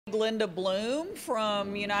Linda Bloom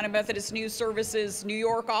from United Methodist News Service's New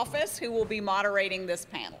York office, who will be moderating this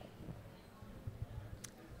panel.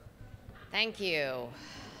 Thank you.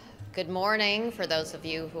 Good morning for those of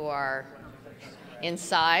you who are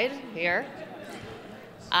inside here.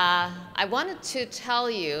 I wanted to tell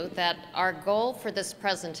you that our goal for this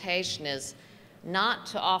presentation is not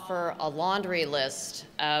to offer a laundry list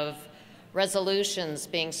of resolutions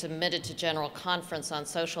being submitted to General Conference on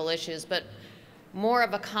social issues, but more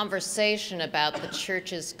of a conversation about the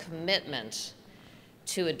Church's commitment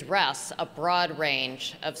to address a broad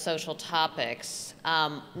range of social topics.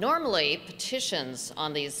 Normally, petitions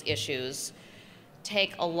on these issues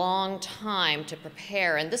take a long time to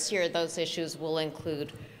prepare, and this year those issues will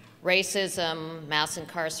include racism, mass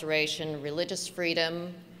incarceration, religious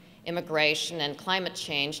freedom, immigration, and climate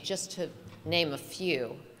change, just to name a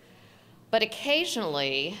few. But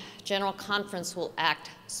occasionally, General Conference will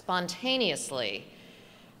act spontaneously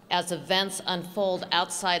as events unfold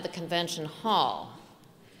outside the convention hall.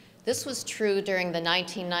 This was true during the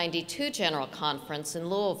 1992 General Conference in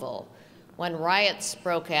Louisville, when riots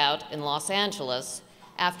broke out in Los Angeles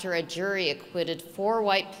after a jury acquitted 4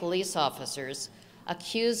 white police officers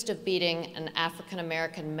accused of beating an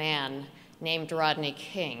African-American man named Rodney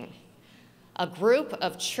King. A group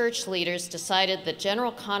of church leaders decided that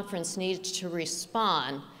General Conference needed to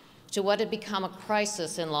respond to what had become a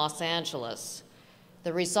crisis in Los Angeles.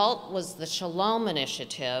 The result was the Shalom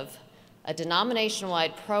Initiative, a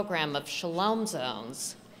denomination-wide program of shalom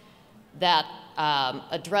zones that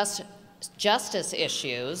addressed justice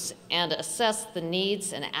issues and assessed the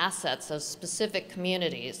needs and assets of specific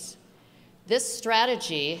communities. This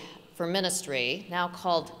strategy for ministry, now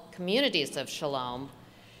called Communities of Shalom,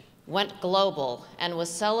 went global and was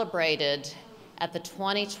celebrated at the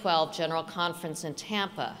 2012 General Conference in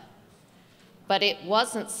Tampa. But it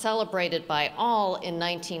wasn't celebrated by all in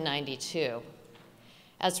 1992.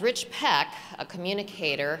 As Rich Peck, a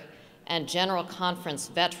communicator and General Conference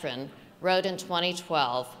veteran, wrote in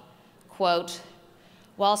 2012, quote,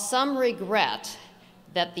 "While some regret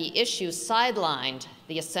that the issue sidelined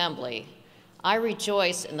the Assembly, I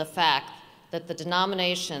rejoice in the fact that the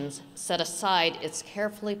denominations set aside its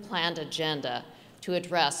carefully planned agenda to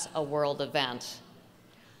address a world event.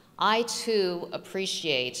 I, too,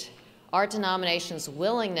 appreciate our denomination's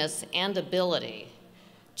willingness and ability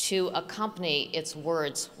to accompany its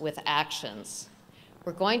words with actions."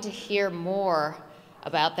 We're going to hear more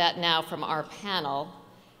about that now from our panel,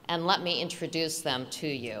 and let me introduce them to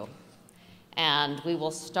you. And we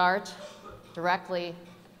will start directly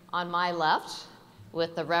on my left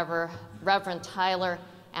with the Reverend Tyler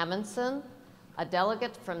Amundson, a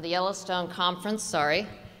delegate from the Yellowstone Conference,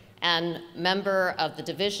 and member of the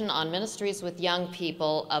Division on Ministries with Young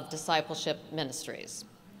People of Discipleship Ministries.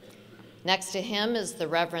 Next to him is the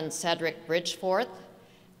Reverend Cedrick Bridgeforth,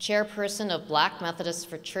 chairperson of Black Methodists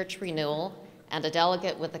for Church Renewal and a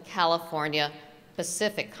delegate with the California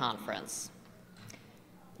Pacific Conference.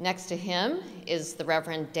 Next to him is the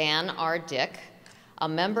Reverend Dan R. Dick, a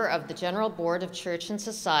member of the General Board of Church and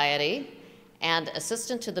Society and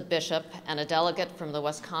assistant to the bishop and a delegate from the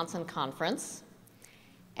Wisconsin Conference.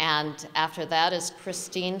 And after that is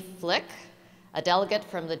Christine Flick, a delegate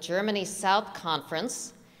from the Germany South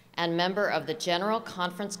Conference and member of the General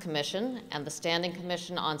Conference Commission and the Standing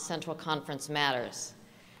Commission on Central Conference Matters.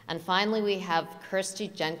 And finally, we have Kirsty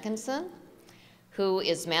Jenkinson, who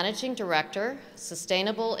is Managing Director,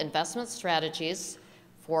 Sustainable Investment Strategies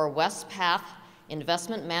for Wespath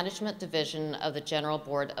Investment Management Division of the General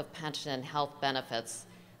Board of Pension and Health Benefits.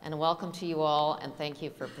 And welcome to you all, and thank you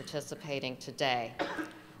for participating today.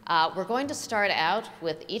 We're going to start out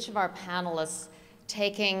with each of our panelists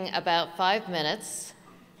taking about 5 minutes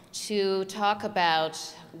to talk about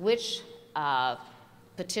which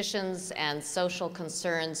petitions and social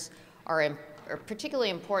concerns are particularly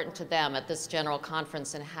important to them at this General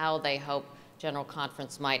Conference and how they hope General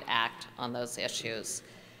Conference might act on those issues.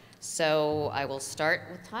 So I will start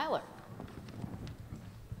with Tyler.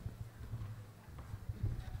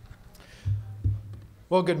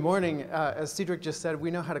 Well, good morning. As Cedrick just said,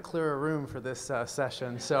 we know how to clear a room for this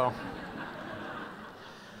session. So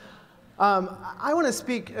I want to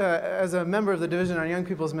speak as a member of the Division on Young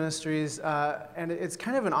People's Ministries, and it's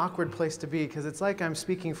kind of an awkward place to be because it's like I'm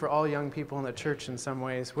speaking for all young people in the church in some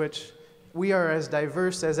ways, which we are as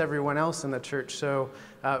diverse as everyone else in the church. So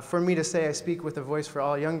for me to say I speak with a voice for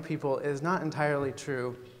all young people is not entirely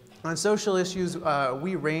true. On social issues,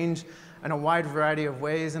 we range in a wide variety of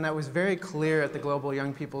ways, and that was very clear at the Global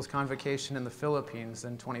Young People's Convocation in the Philippines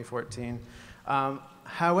in 2014.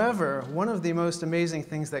 However, one of the most amazing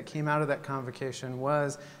things that came out of that convocation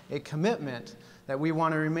was a commitment that we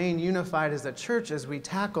want to remain unified as a church as we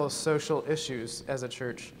tackle social issues as a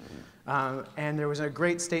church. And there was a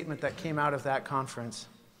great statement that came out of that conference.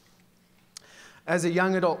 As a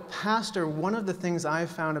young adult pastor, one of the things I've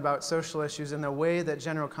found about social issues and the way that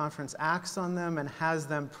General Conference acts on them and has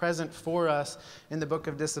them present for us in the Book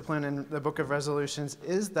of Discipline and the Book of Resolutions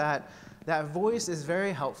is that voice is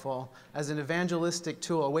very helpful as an evangelistic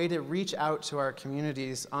tool, a way to reach out to our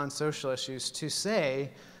communities on social issues, to say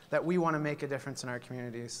that we want to make a difference in our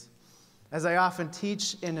communities. As I often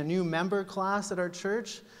teach in a new member class at our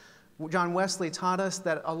church, John Wesley taught us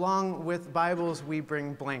that along with Bibles, we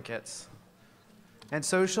bring blankets. And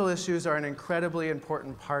social issues are an incredibly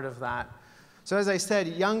important part of that. So as I said,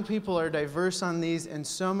 young people are diverse on these in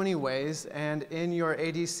so many ways, and in your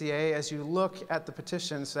ADCA, as you look at the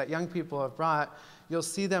petitions that young people have brought, you'll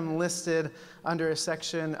see them listed under a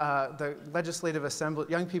section, the Legislative Assembly,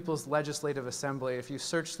 Young People's Legislative Assembly. If you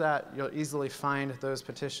search that, you'll easily find those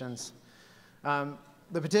petitions.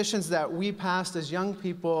 The petitions that we passed as young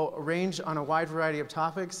people range on a wide variety of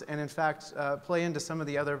topics and, in fact, play into some of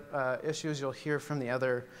the other issues you'll hear from the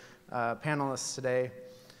other panelists today.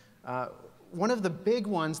 One of the big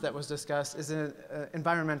ones that was discussed is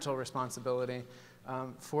environmental responsibility.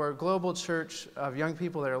 For a global church of young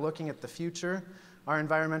people that are looking at the future, our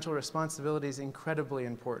environmental responsibility is incredibly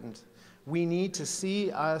important. We need to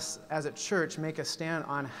see us as a church make a stand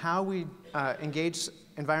on how we engage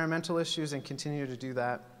environmental issues and continue to do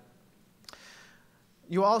that.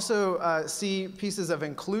 You also see pieces of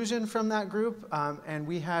inclusion from that group, and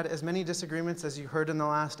we had as many disagreements as you heard in the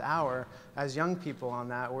last hour as young people on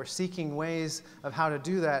that. We're seeking ways of how to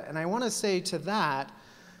do that. And I want to say to that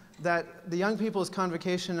the Young People's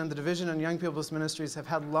Convocation and the Division on Young People's Ministries have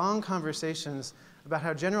had long conversations about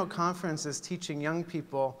how General Conference is teaching young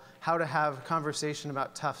people how to have conversation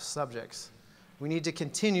about tough subjects. We need to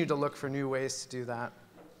continue to look for new ways to do that.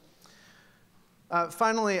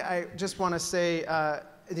 Finally, I just want to say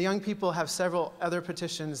the young people have several other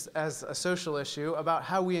petitions as a social issue about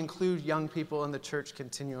how we include young people in the church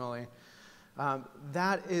continually.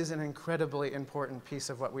 That is an incredibly important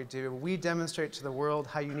piece of what we do. We demonstrate to the world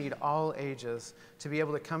how you need all ages to be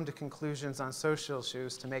able to come to conclusions on social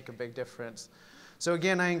issues to make a big difference. So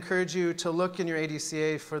again, I encourage you to look in your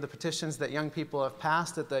ADCA for the petitions that young people have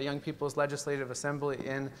passed at the Young People's Legislative Assembly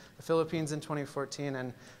in the Philippines in 2014,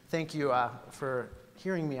 and thank you for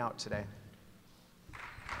hearing me out today.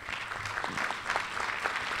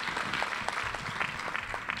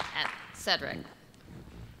 And Cedrick.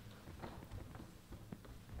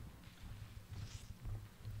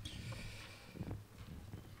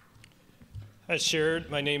 As shared,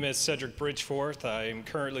 my name is Cedrick Bridgeforth. I am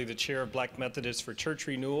currently the chair of Black Methodists for Church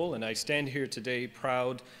Renewal, and I stand here today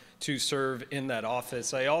proud to serve in that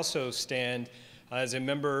office. I also stand as a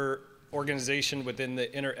member organization within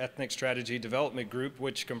the Inter-Ethnic Strategy Development Group,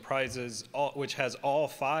 which has all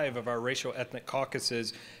 5 of our racial ethnic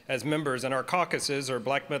caucuses as members. And our caucuses are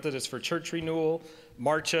Black Methodists for Church Renewal,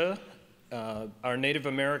 Marcha, our Native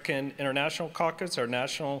American International Caucus, our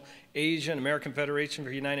National Asian American Federation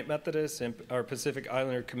for United Methodists, and our Pacific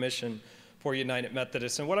Islander Commission for United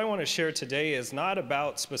Methodists. And what I want to share today is not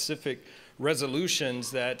about specific resolutions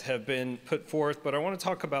that have been put forth, but I want to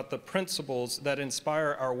talk about the principles that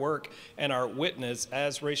inspire our work and our witness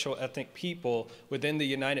as racial ethnic people within the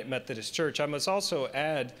United Methodist Church. I must also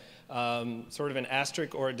add sort of an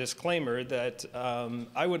asterisk or a disclaimer that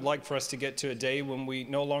I would like for us to get to a day when we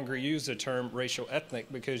no longer use the term racial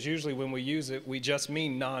ethnic, because usually when we use it, we just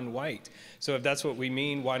mean non-white. So if that's what we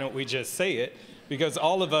mean, why don't we just say it? Because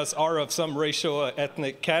all of us are of some racial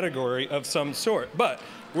ethnic category of some sort. But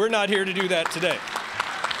we're not here to do that today.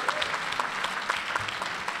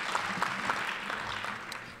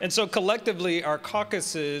 And so collectively, our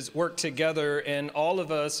caucuses work together, and all of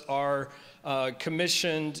us are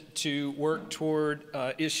commissioned to work toward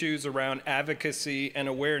issues around advocacy and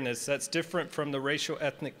awareness. That's different from the racial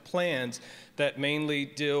ethnic plans that mainly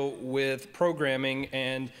deal with programming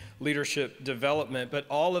and leadership development. But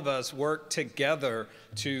all of us work together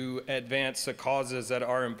to advance the causes that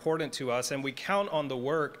are important to us, and we count on the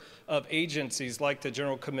work of agencies like the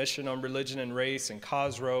General Commission on Religion and Race and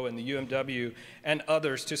COSRO and the UMW and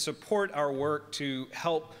others to support our work to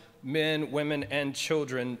help men, women, and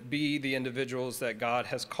children be the individuals that God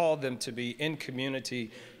has called them to be in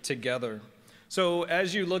community together. So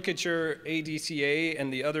as you look at your ADCA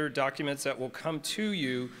and the other documents that will come to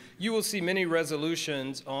you, you will see many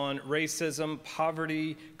resolutions on racism,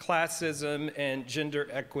 poverty, classism, and gender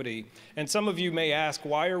equity. And some of you may ask,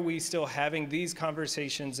 why are we still having these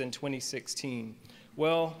conversations in 2016?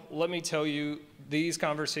 Well, let me tell you, these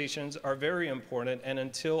conversations are very important, and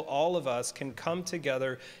until all of us can come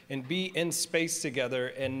together and be in space together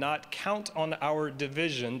and not count on our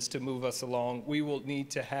divisions to move us along, we will need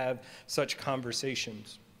to have such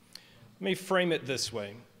conversations. Let me frame it this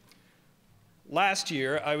way. Last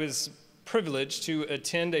year, I was privileged to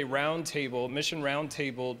attend a mission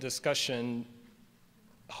roundtable discussion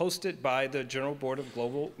hosted by the General Board of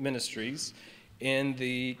Global Ministries in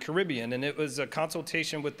the Caribbean, and it was a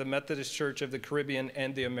consultation with the Methodist Church of the Caribbean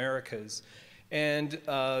and the Americas. And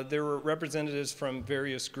there were representatives from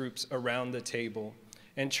various groups around the table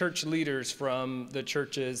and church leaders from the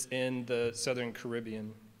churches in the Southern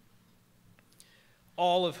Caribbean,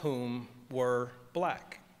 all of whom were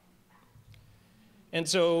black. And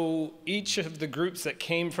so each of the groups that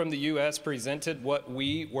came from the U.S. presented what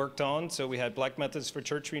we worked on. So we had Black Methodists for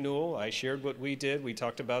Church Renewal. I shared what we did. We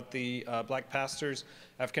talked about the Black Pastors,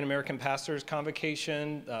 African-American Pastors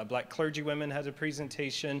Convocation. Black clergy women had a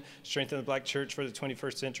presentation. Strength in the Black Church for the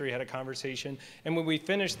 21st Century had a conversation. And when we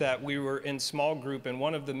finished that, we were in small group, and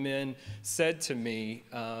one of the men said to me,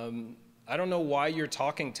 I don't know why you're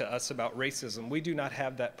talking to us about racism. We do not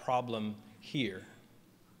have that problem here.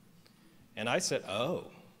 And I said, oh.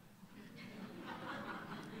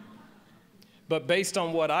 But based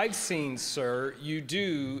on what I've seen, sir, you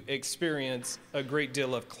do experience a great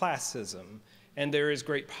deal of classism, and there is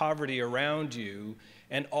great poverty around you,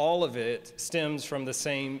 and all of it stems from the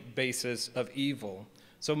same basis of evil.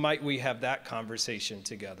 So might we have that conversation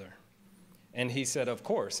together? And he said, of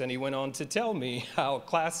course. And he went on to tell me how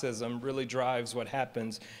classism really drives what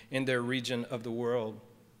happens in their region of the world.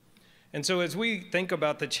 And so as we think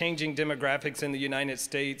about the changing demographics in the United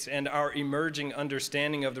States and our emerging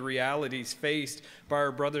understanding of the realities faced by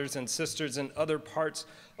our brothers and sisters in other parts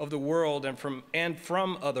of the world and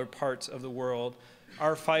from other parts of the world,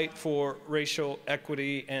 our fight for racial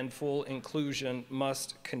equity and full inclusion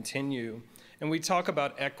must continue. And we talk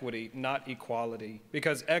about equity, not equality,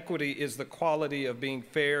 because equity is the quality of being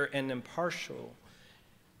fair and impartial.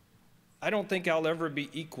 I don't think I'll ever be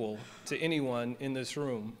equal to anyone in this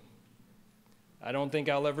room. I don't think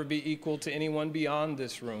I'll ever be equal to anyone beyond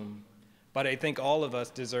this room, but I think all of us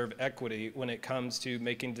deserve equity when it comes to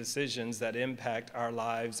making decisions that impact our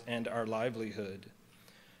lives and our livelihood.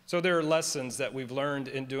 So there are lessons that we've learned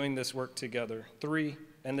in doing this work together. 3,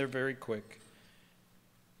 and they're very quick.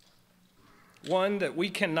 1, that we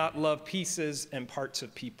cannot love pieces and parts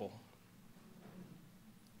of people.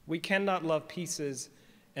 We cannot love pieces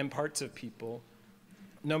and parts of people,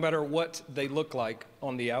 no matter what they look like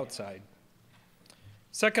on the outside.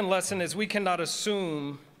 Second lesson is we cannot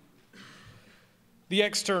assume the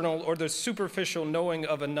external or the superficial knowing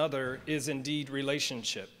of another is indeed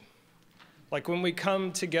relationship. Like when we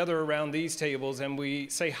come together around these tables and we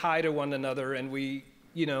say hi to one another and we,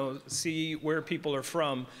 see where people are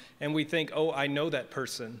from and we think, oh, I know that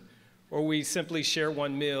person. Or we simply share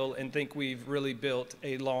one meal and think we've really built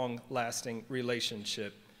a long-lasting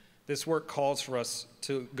relationship. This work calls for us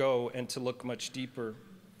to go and to look much deeper.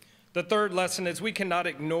 The third lesson is we cannot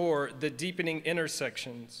ignore the deepening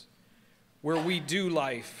intersections where we do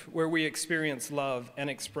life, where we experience love and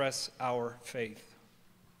express our faith.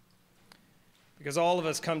 Because all of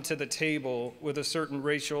us come to the table with a certain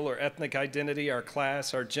racial or ethnic identity, our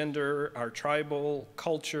class, our gender, our tribal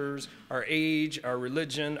cultures, our age, our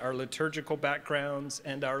religion, our liturgical backgrounds,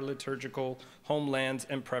 and our liturgical homelands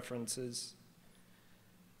and preferences.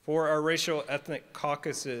 For our racial ethnic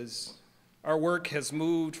caucuses, our work has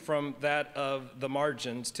moved from that of the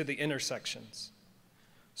margins to the intersections,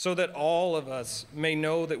 so that all of us may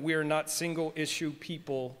know that we are not single-issue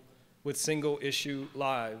people with single-issue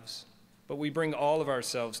lives, but we bring all of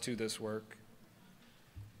ourselves to this work.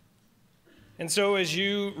 And so as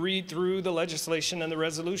you read through the legislation and the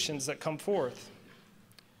resolutions that come forth,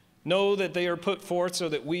 know that they are put forth so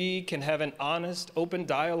that we can have an honest, open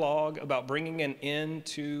dialogue about bringing an end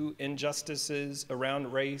to injustices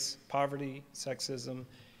around race, poverty, sexism,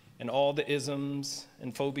 and all the isms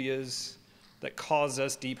and phobias that cause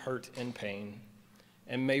us deep hurt and pain.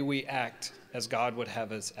 And may we act as God would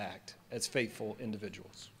have us act, as faithful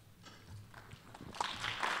individuals.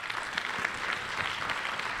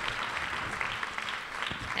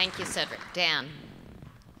 Thank you, Cedrick. Dan.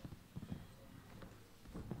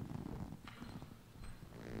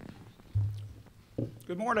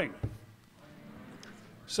 Good morning.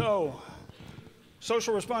 So,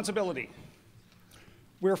 social responsibility.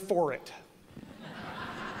 we're for it.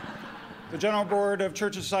 The General Board of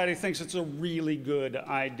Church and Society thinks it's a really good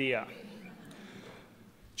idea.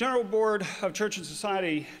 General Board of Church and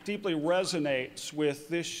Society deeply resonates with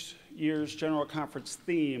this year's General Conference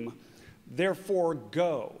theme, therefore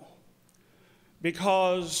go.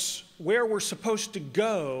 Because where we're supposed to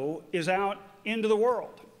go is out into the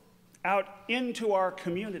world, out into our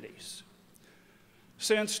communities.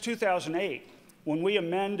 Since 2008, when we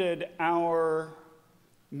amended our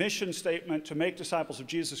mission statement to make disciples of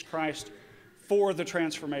Jesus Christ for the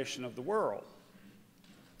transformation of the world,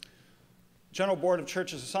 General Board of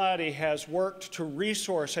Church and Society has worked to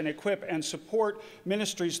resource and equip and support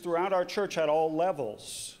ministries throughout our church at all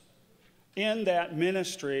levels in that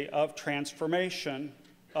ministry of transformation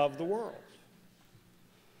of the world.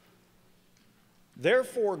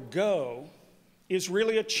 Therefore, go is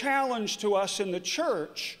really a challenge to us in the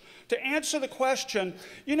church to answer the question,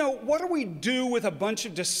 what do we do with a bunch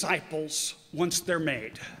of disciples once they're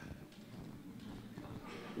made?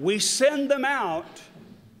 We send them out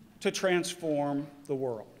to transform the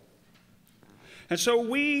world. And so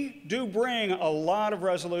we do bring a lot of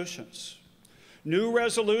resolutions. New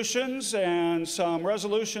resolutions and some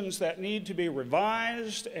resolutions that need to be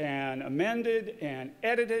revised and amended and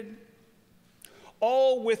edited,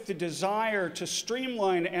 all with the desire to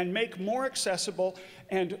streamline and make more accessible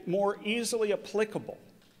and more easily applicable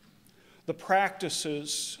the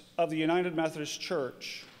practices of the United Methodist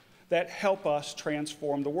Church that help us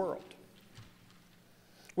transform the world.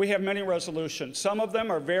 We have many resolutions. Some of them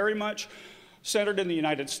are very much centered in the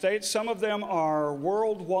United States. Some of them are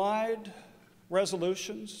worldwide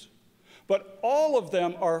resolutions. But all of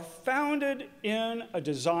them are founded in a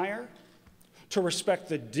desire to respect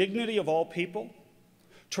the dignity of all people,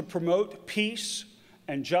 to promote peace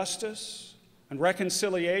and justice and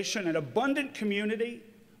reconciliation and abundant community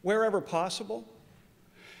wherever possible,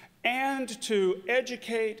 and to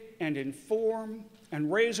educate and inform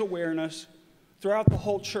and raise awareness throughout the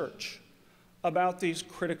whole church about these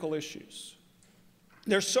critical issues.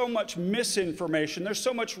 There's so much misinformation, there's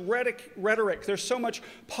so much rhetoric, there's so much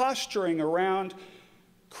posturing around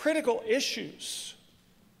critical issues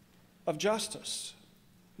of justice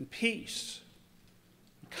and peace,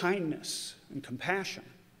 and kindness and compassion.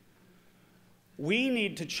 We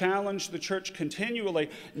need to challenge the church continually,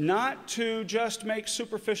 not to just make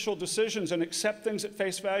superficial decisions and accept things at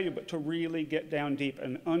face value, but to really get down deep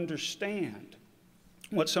and understand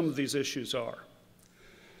what some of these issues are.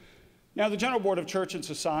 Now, the General Board of Church and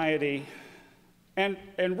Society, and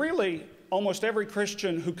really almost every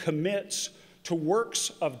Christian who commits to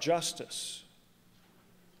works of justice,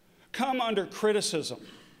 come under criticism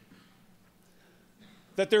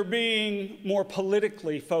that they're being more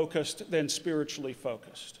politically focused than spiritually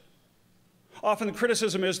focused. Often the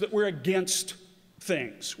criticism is that we're against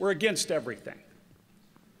things. We're against everything.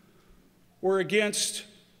 We're against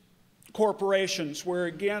corporations. We're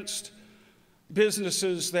against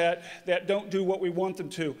businesses that don't do what we want them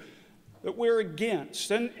to. That we're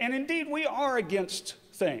against. And indeed, we are against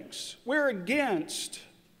things. We're against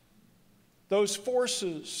those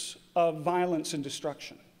forces of violence and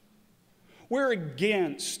destruction. We're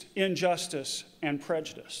against injustice and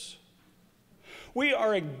prejudice. We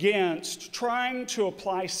are against trying to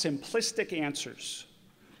apply simplistic answers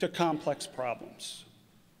to complex problems.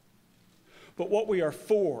 But what we are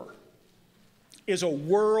for is a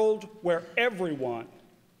world where everyone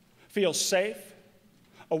feels safe,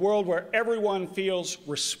 a world where everyone feels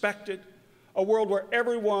respected, a world where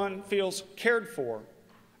everyone feels cared for,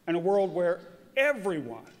 and a world where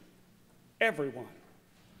everyone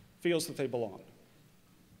feels that they belong.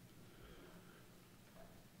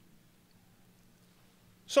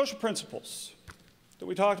 Social principles that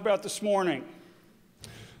we talked about this morning.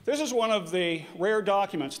 This is one of the rare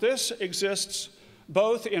documents. This exists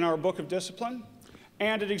both in our Book of Discipline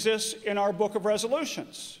and it exists in our Book of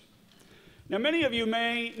Resolutions. Now, many of you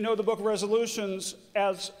may know the Book of Resolutions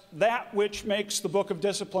as that which makes the Book of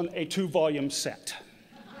Discipline a 2-volume set.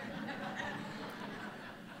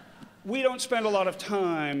 We don't spend a lot of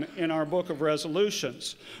time in our Book of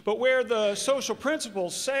Resolutions, but where the social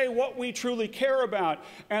principles say what we truly care about,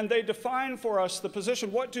 and they define for us the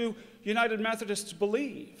position, what do United Methodists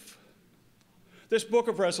believe? This Book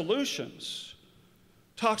of Resolutions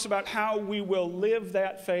talks about how we will live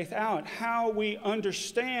that faith out, how we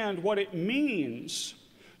understand what it means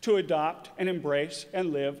to adopt and embrace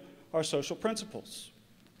and live our social principles.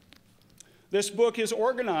 This book is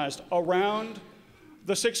organized around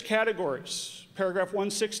the 6 categories, paragraph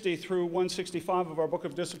 160 through 165 of our Book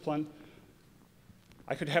of Discipline.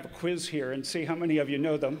 I could have a quiz here and see how many of you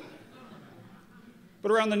know them.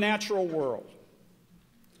 But around the natural world,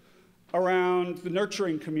 around the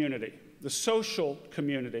nurturing community, the social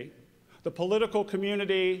community, the political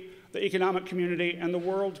community, the economic community, and the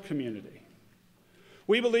world community.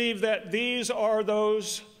 We believe that these are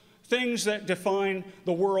those things that define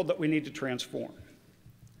the world that we need to transform.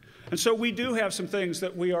 And so we do have some things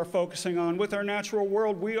that we are focusing on with our natural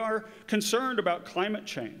world. We are concerned about climate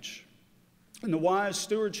change and the wise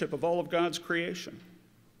stewardship of all of God's creation.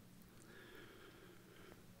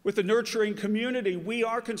 With the nurturing community, we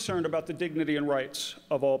are concerned about the dignity and rights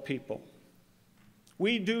of all people.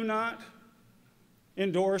 We do not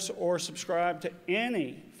endorse or subscribe to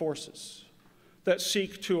any forces that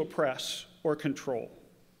seek to oppress or control.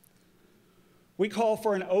 We call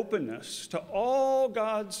for an openness to all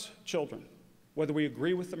God's children, whether we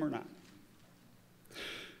agree with them or not.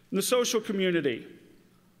 In the social community,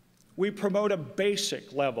 we promote a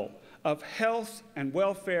basic level of health and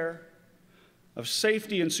welfare, of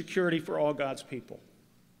safety and security for all God's people.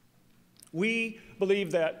 We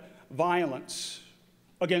believe that violence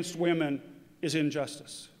against women is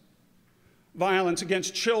injustice. Violence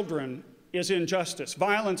against children is injustice.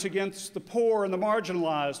 Violence against the poor and the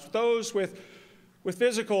marginalized, those with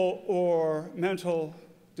physical or mental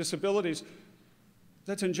disabilities,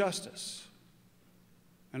 that's injustice.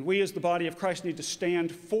 And we as the body of Christ need to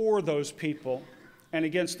stand for those people and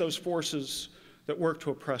against those forces that work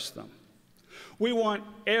to oppress them. We want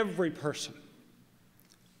every person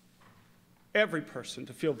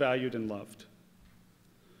to feel valued and loved.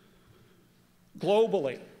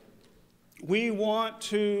 Globally, we want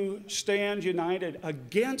to stand united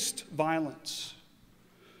against violence,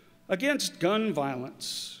 against gun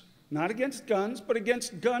violence, not against guns, but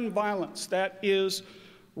against gun violence that is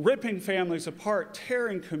ripping families apart,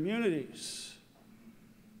 tearing communities,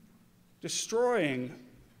 destroying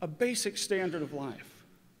a basic standard of life.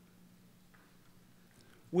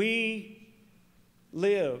 We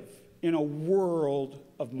live in a world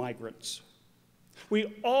of migrants.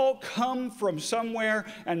 We all come from somewhere,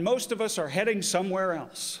 and most of us are heading somewhere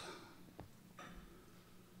else.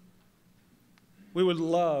 We would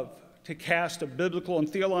love to cast a biblical and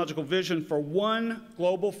theological vision for one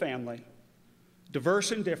global family,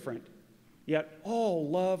 diverse and different, yet all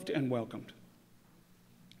loved and welcomed.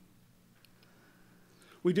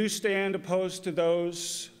 We do stand opposed to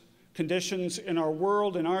those conditions in our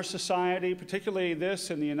world, in our society, particularly this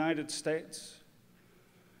in the United States.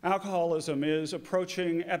 Alcoholism is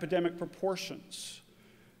approaching epidemic proportions.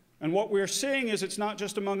 And what we're seeing is it's not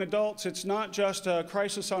just among adults, it's not just a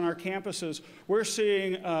crisis on our campuses. We're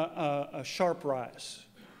seeing a sharp rise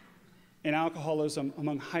in alcoholism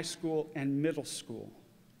among high school and middle school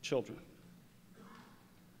children.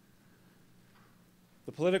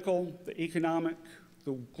 The political, the economic,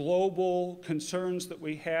 the global concerns that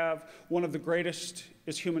we have, one of the greatest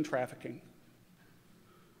is human trafficking.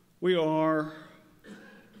 We are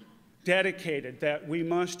dedicated that we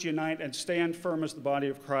must unite and stand firm as the body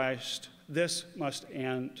of Christ. This must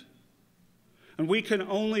end. And we can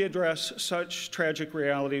only address such tragic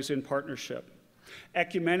realities in partnership,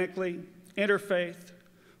 ecumenically, interfaith,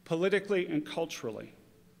 politically, and culturally.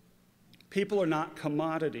 People are not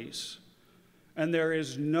commodities, and there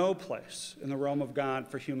is no place in the realm of God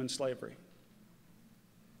for human slavery.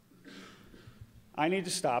 I need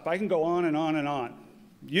to stop. I can go on and on and on.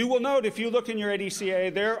 You will note, if you look in your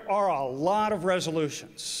ADCA, there are a lot of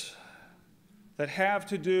resolutions that have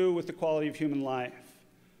to do with the quality of human life.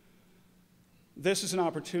 This is an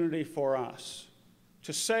opportunity for us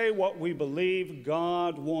to say what we believe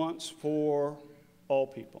God wants for all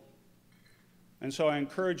people. And so I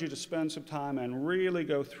encourage you to spend some time and really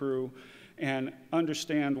go through and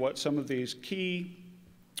understand what some of these key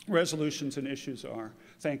resolutions and issues are.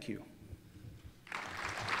 Thank you.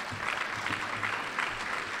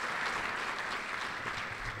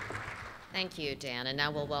 Thank you, Dan. And now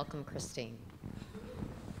we'll welcome Christine.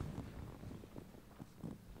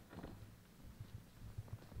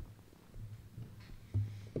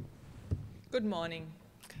 Good morning.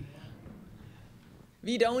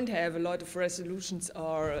 We don't have a lot of resolutions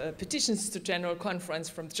or petitions to General Conference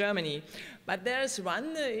from Germany, but there's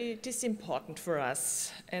one it is important for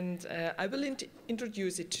us, and I will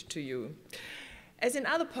introduce it to you. As in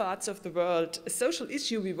other parts of the world, a social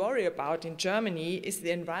issue we worry about in Germany is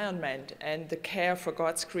the environment and the care for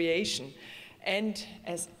God's creation. And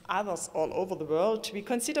as others all over the world, we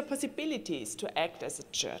consider possibilities to act as a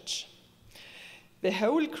church. The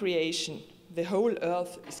whole creation, the whole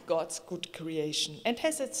earth is God's good creation and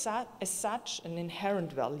has as such an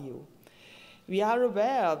inherent value. We are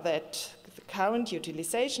aware that the current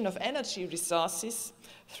utilization of energy resources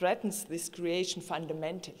threatens this creation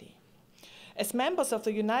fundamentally. As members of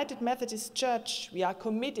the United Methodist Church, we are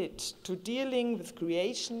committed to dealing with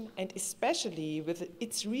creation and especially with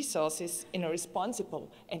its resources in a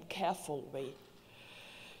responsible and careful way.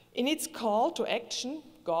 In its call to action,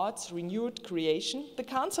 God's renewed creation, the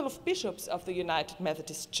Council of Bishops of the United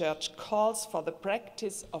Methodist Church calls for the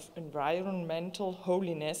practice of environmental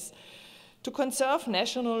holiness, to conserve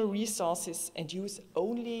national resources and use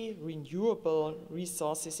only renewable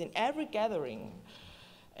resources in every gathering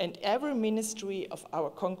and every ministry of our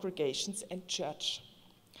congregations and church.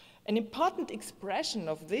 An important expression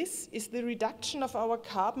of this is the reduction of our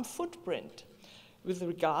carbon footprint with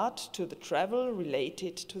regard to the travel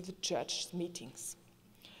related to the church's meetings.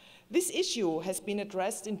 This issue has been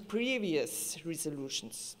addressed in previous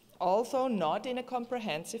resolutions, although not in a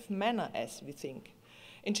comprehensive manner as we think.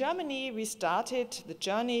 In Germany, we started the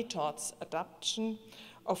journey towards adoption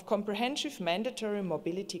of comprehensive mandatory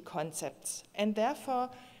mobility concepts, and therefore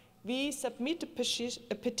we submit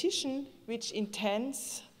a petition which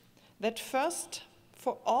intends that first,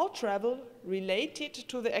 for all travel related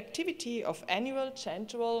to the activity of annual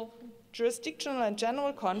central, jurisdictional and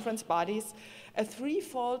general conference bodies, a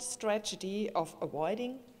threefold strategy of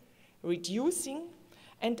avoiding, reducing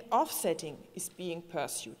and offsetting is being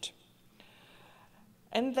pursued.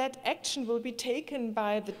 And that action will be taken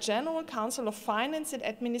by the General Council of Finance and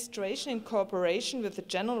Administration in cooperation with the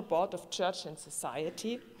General Board of Church and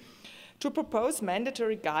Society to propose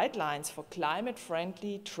mandatory guidelines for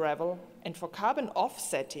climate-friendly travel and for carbon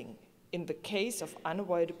offsetting in the case of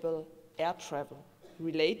unavoidable air travel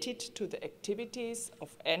related to the activities of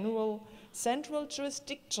annual central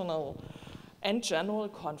jurisdictional and general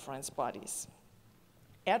conference bodies.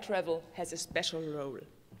 Air travel has a special role.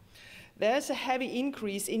 There is a heavy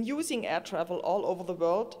increase in using air travel all over the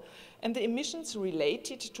world, and the emissions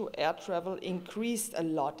related to air travel increased a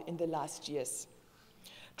lot in the last years.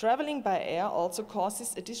 Traveling by air also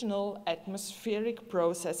causes additional atmospheric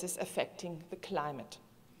processes affecting the climate.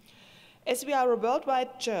 As we are a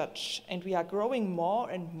worldwide church and we are growing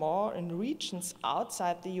more and more in regions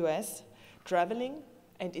outside the US, traveling,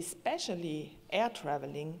 and especially air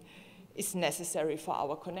traveling, is necessary for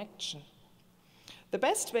our connection. The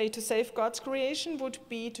best way to save God's creation would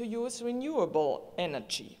be to use renewable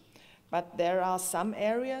energy. But there are some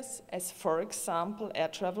areas, as for example air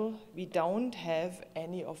travel, we don't have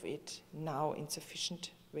any of it now in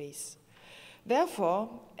sufficient ways.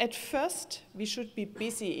 Therefore, at first, we should be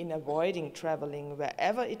busy in avoiding traveling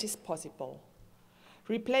wherever it is possible.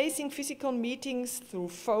 Replacing physical meetings through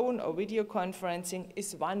phone or video conferencing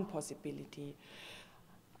is one possibility.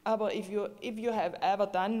 But if you have ever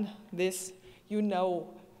done this, you know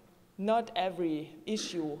not every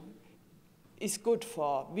issue is good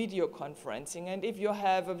for video conferencing. And if you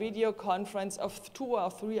have a video conference of 2 or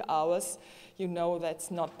 3 hours, you know that's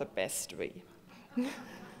not the best way.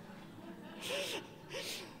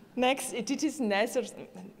 Next, if it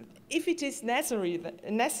is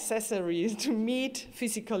necessary to meet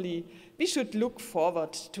physically, we should look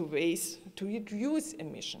forward to ways to reduce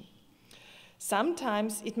emission.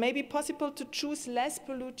 Sometimes it may be possible to choose less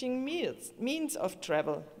polluting means of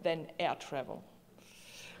travel than air travel.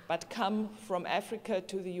 But come from Africa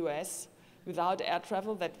to the US without air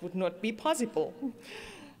travel, that would not be possible.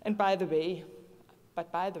 And by the way,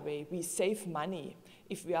 we save money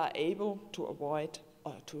if we are able to avoid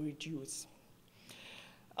or to reduce.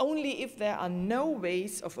 Only if there are no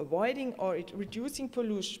ways of avoiding or reducing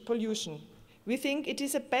pollution, we think it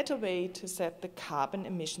is a better way to set the carbon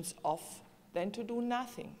emissions off than to do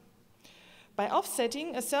nothing. By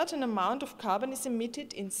offsetting, a certain amount of carbon is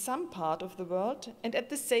emitted in some part of the world, and at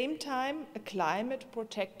the same time, a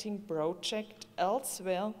climate-protecting project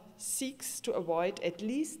elsewhere seeks to avoid at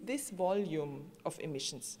least this volume of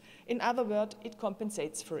emissions. In other words, it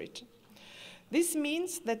compensates for it. This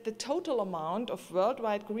means that the total amount of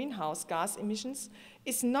worldwide greenhouse gas emissions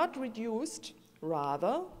is not reduced,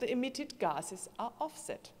 rather, the emitted gases are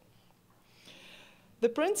offset. The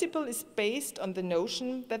principle is based on the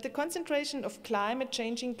notion that the concentration of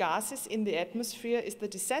climate-changing gases in the atmosphere is the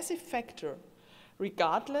decisive factor,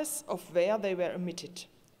 regardless of where they were emitted.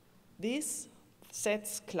 This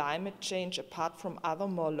sets climate change apart from other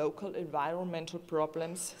more local environmental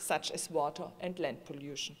problems, such as water and land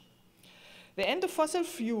pollution. The end of fossil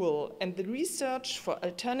fuel and the research for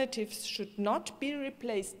alternatives should not be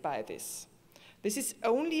replaced by this. This is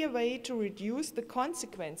only a way to reduce the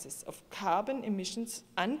consequences of carbon emissions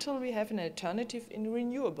until we have an alternative in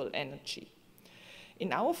renewable energy.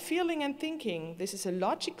 In our feeling and thinking, this is a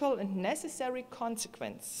logical and necessary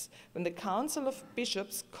consequence when the Council of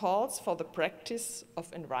Bishops calls for the practice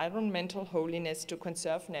of environmental holiness to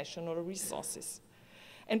conserve national resources.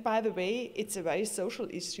 And by the way, it's a very social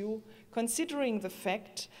issue, considering the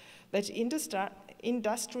fact that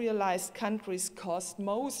industrialized countries cause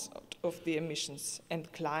most of the emissions, and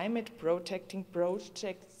climate protecting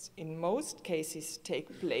projects in most cases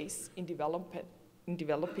take place in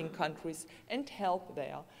developing countries and help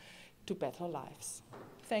there to better lives.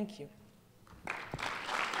 Thank you.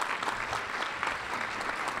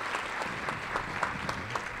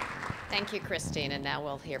 Thank you, Christine, and now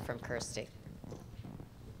we'll hear from Kirsty.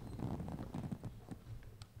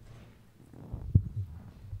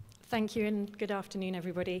 Thank you, and good afternoon,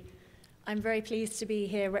 everybody. I'm very pleased to be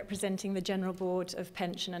here representing the General Board of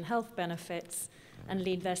Pension and Health Benefits and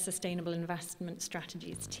lead their Sustainable Investment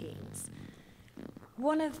Strategies teams.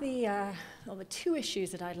 One of the two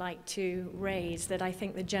issues that I'd like to raise that I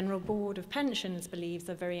think the General Board of Pensions believes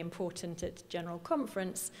are very important at General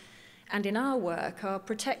Conference and in our work are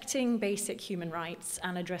protecting basic human rights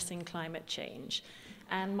and addressing climate change.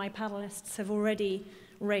 And my panelists have already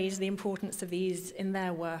raised the importance of these in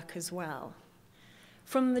their work as well.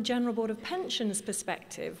 From the General Board of Pensions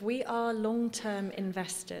perspective, we are long-term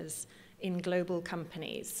investors in global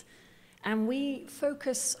companies, and we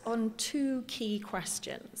focus on two key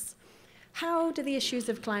questions. How do the issues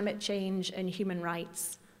of climate change and human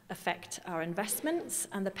rights affect our investments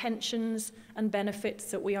and the pensions and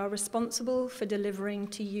benefits that we are responsible for delivering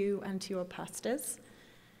to you and to your pastors?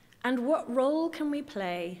 And what role can we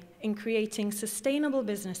play in creating sustainable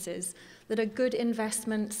businesses that are good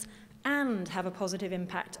investments and have a positive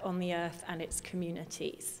impact on the earth and its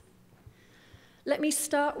communities? Let me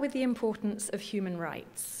start with the importance of human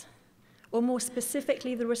rights, or more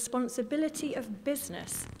specifically, the responsibility of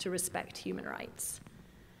business to respect human rights.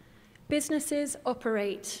 Businesses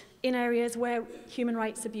operate in areas where human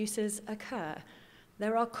rights abuses occur.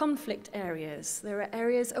 There are conflict areas, there are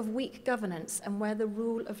areas of weak governance and where the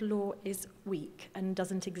rule of law is weak and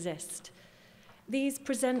doesn't exist. These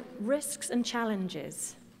present risks and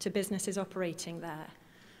challenges to businesses operating there.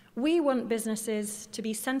 We want businesses to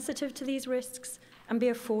be sensitive to these risks and be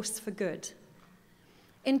a force for good.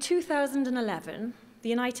 In 2011, the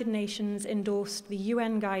United Nations endorsed the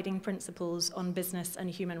UN Guiding Principles on Business and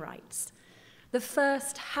Human Rights, the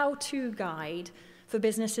first how-to guide for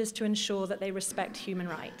businesses to ensure that they respect human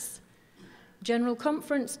rights. General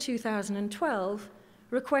Conference 2012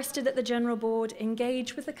 requested that the General Board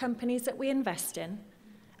engage with the companies that we invest in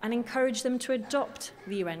and encourage them to adopt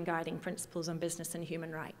the UN Guiding Principles on Business and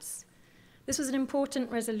Human Rights. This was an important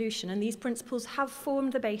resolution, and these principles have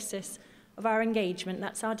formed the basis of our engagement,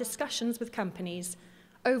 that's our discussions with companies,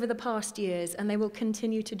 over the past years, and they will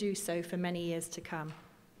continue to do so for many years to come.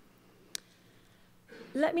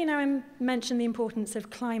 Let me now mention the importance of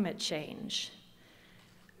climate change.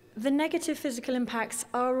 The negative physical impacts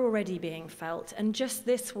are already being felt, and just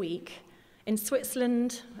this week, in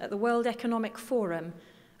Switzerland, at the World Economic Forum,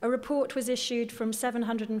 a report was issued from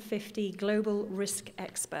 750 global risk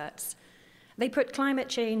experts. They put climate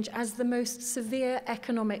change as the most severe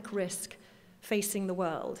economic risk facing the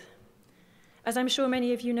world. As I'm sure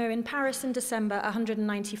many of you know, in Paris in December,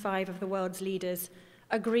 195 of the world's leaders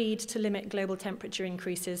agreed to limit global temperature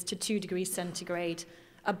increases to 2 degrees centigrade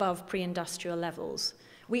above pre-industrial levels.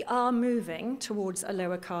 We are moving towards a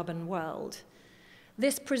lower carbon world.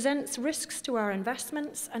 This presents risks to our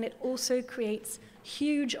investments, and it also creates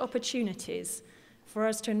huge opportunities for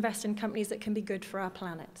us to invest in companies that can be good for our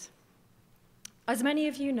planet. As many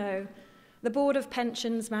of you know, the Board of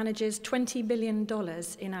Pensions manages $20 billion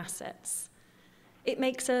in assets. It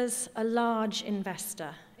makes us a large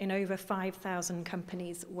investor in over 5,000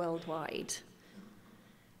 companies worldwide.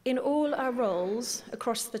 In all our roles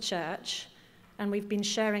across the church, and we've been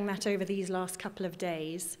sharing that over these last couple of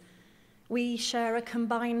days, we share a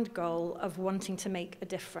combined goal of wanting to make a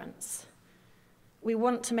difference. We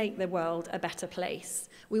want to make the world a better place.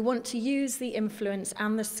 We want to use the influence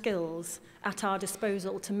and the skills at our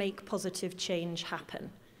disposal to make positive change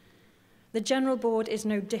happen. The General Board is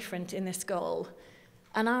no different in this goal,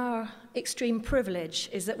 and our extreme privilege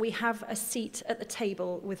is that we have a seat at the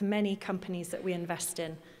table with many companies that we invest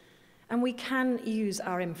in, and we can use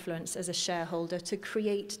our influence as a shareholder to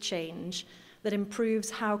create change that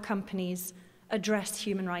improves how companies address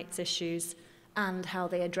human rights issues and how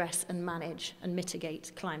they address and manage and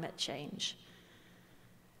mitigate climate change.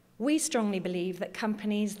 We strongly believe that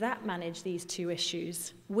companies that manage these two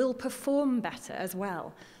issues will perform better as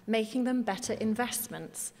well, making them better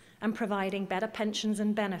investments and providing better pensions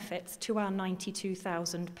and benefits to our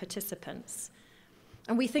 92,000 participants.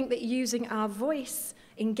 And we think that using our voice,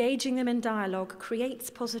 engaging them in dialogue,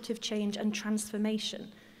 creates positive change and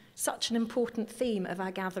transformation, such an important theme of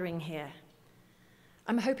our gathering here.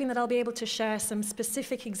 I'm hoping that I'll be able to share some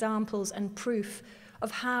specific examples and proof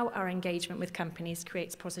of how our engagement with companies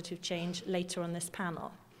creates positive change later on this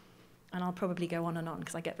panel. And I'll probably go on and on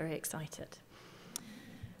because I get very excited.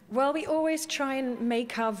 While we always try and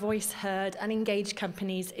make our voice heard and engage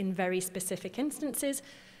companies in very specific instances,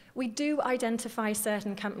 we do identify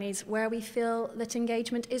certain companies where we feel that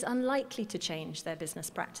engagement is unlikely to change their business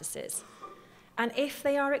practices. And if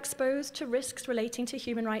they are exposed to risks relating to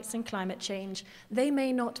human rights and climate change, they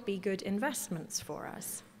may not be good investments for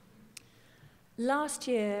us. Last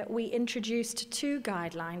year, we introduced 2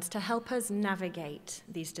 guidelines to help us navigate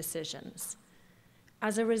these decisions.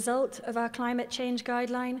 As a result of our climate change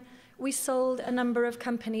guideline, we sold a number of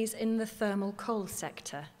companies in the thermal coal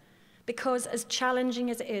sector, because as challenging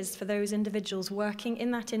as it is for those individuals working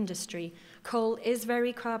in that industry, coal is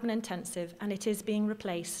very carbon intensive and it is being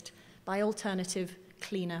replaced by alternative,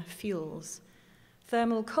 cleaner fuels.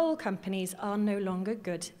 Thermal coal companies are no longer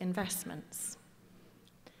good investments.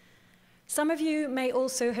 Some of you may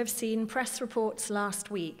also have seen press reports last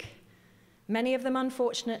week, many of them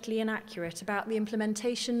unfortunately inaccurate, about the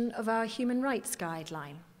implementation of our human rights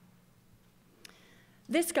guideline.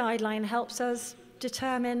 This guideline helps us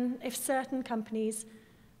determine if certain companies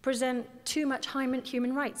present too much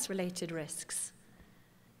human rights-related risks.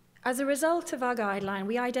 As a result of our guideline,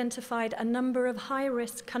 we identified a number of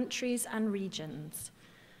high-risk countries and regions,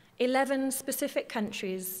 11 specific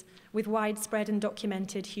countries with widespread and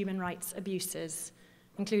documented human rights abuses,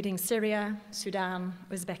 including Syria, Sudan,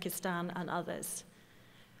 Uzbekistan, and others.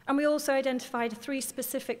 And we also identified 3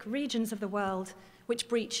 specific regions of the world which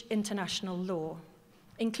breach international law,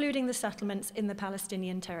 including the settlements in the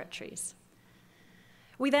Palestinian territories.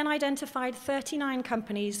 We then identified 39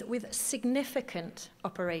 companies with significant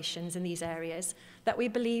operations in these areas that we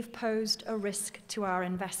believe posed a risk to our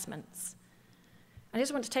investments. I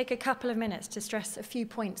just want to take a couple of minutes to stress a few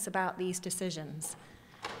points about these decisions.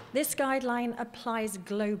 This guideline applies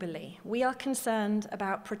globally. We are concerned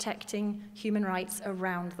about protecting human rights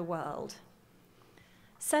around the world.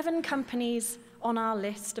 7 companies on our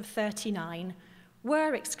list of 39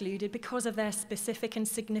 were excluded because of their specific and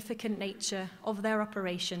significant nature of their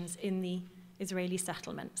operations in the Israeli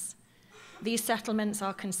settlements. These settlements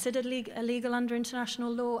are considered illegal under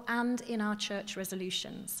international law and in our church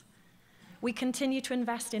resolutions. We continue to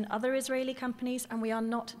invest in other Israeli companies, and we are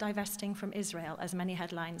not divesting from Israel, as many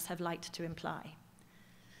headlines have liked to imply.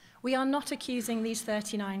 We are not accusing these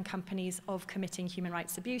 39 companies of committing human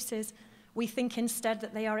rights abuses. We think instead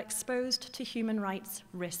that they are exposed to human rights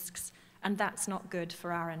risks, and that's not good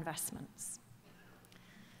for our investments.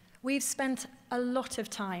 We've spent a lot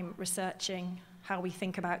of time researching how we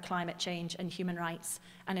think about climate change and human rights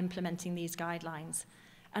and implementing these guidelines,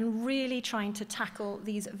 and really trying to tackle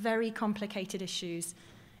these very complicated issues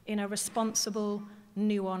in a responsible,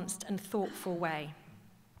 nuanced, and thoughtful way.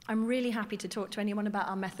 I'm really happy to talk to anyone about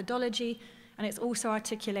our methodology, and it's also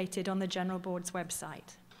articulated on the General Board's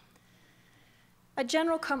website. At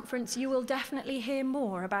General Conference, you will definitely hear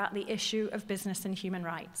more about the issue of business and human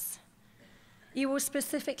rights. You will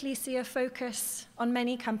specifically see a focus on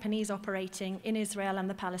many companies operating in Israel and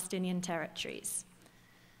the Palestinian territories.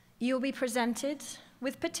 You will be presented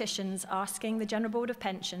with petitions asking the General Board of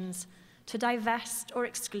Pensions to divest or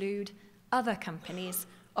exclude other companies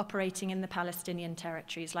operating in the Palestinian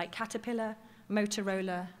territories, like Caterpillar,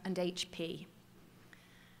 Motorola, and HP.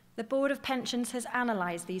 The Board of Pensions has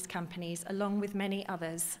analysed these companies along with many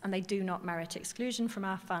others, and they do not merit exclusion from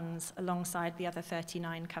our funds alongside the other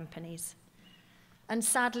 39 companies. And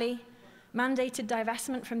sadly, mandated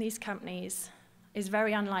divestment from these companies is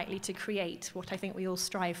very unlikely to create what I think we all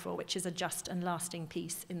strive for, which is a just and lasting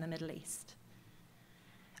peace in the Middle East.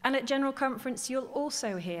 And at General Conference, you'll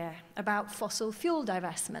also hear about fossil fuel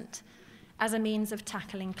divestment as a means of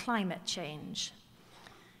tackling climate change.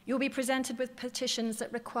 You'll be presented with petitions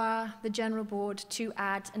that require the General Board to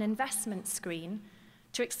add an investment screen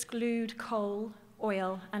to exclude coal,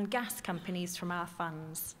 oil, and gas companies from our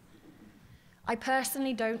funds. I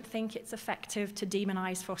personally don't think it's effective to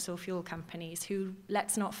demonize fossil fuel companies who,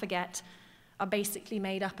 let's not forget, are basically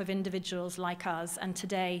made up of individuals like us and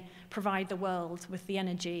today provide the world with the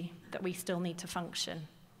energy that we still need to function.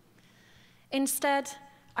 Instead,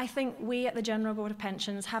 I think we at the General Board of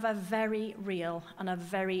Pensions have a very real and a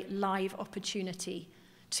very live opportunity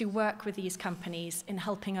to work with these companies in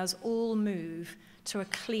helping us all move to a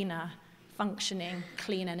cleaner, functioning,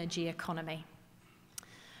 clean energy economy.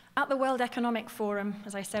 At the World Economic Forum,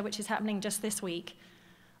 as I said, which is happening just this week,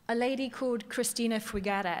 a lady called Cristina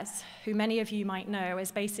Figueres, who many of you might know,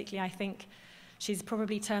 is basically, I think, she's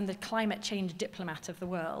probably termed the climate change diplomat of the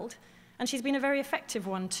world. And she's been a very effective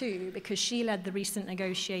one too, because she led the recent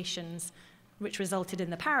negotiations which resulted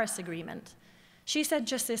in the Paris Agreement. She said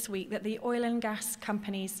just this week that the oil and gas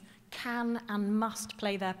companies can and must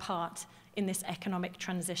play their part in this economic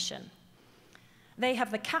transition. They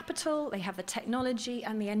have the capital, they have the technology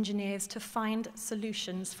and the engineers to find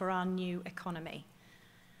solutions for our new economy.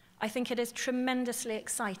 I think it is tremendously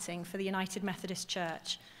exciting for the United Methodist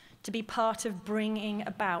Church to be part of bringing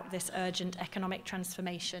about this urgent economic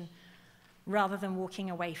transformation rather than walking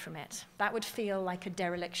away from it. That would feel like a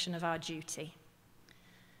dereliction of our duty.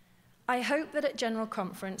 I hope that at General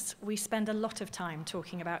Conference we spend a lot of time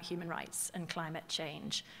talking about human rights and climate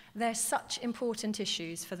change. They're such important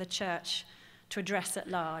issues for the Church to address at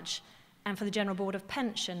large and for the General Board of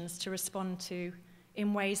Pensions to respond to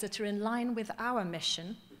in ways that are in line with our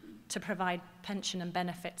mission to provide pension and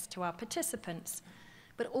benefits to our participants,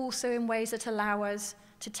 but also in ways that allow us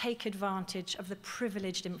to take advantage of the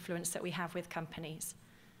privileged influence that we have with companies.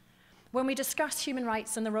 When we discuss human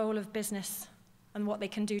rights and the role of business and what they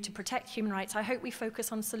can do to protect human rights, I hope we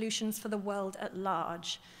focus on solutions for the world at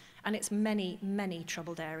large and its many, many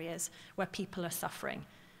troubled areas where people are suffering,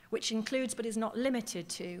 which includes but is not limited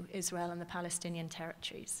to Israel and the Palestinian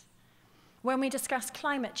territories. When we discuss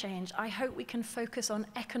climate change, I hope we can focus on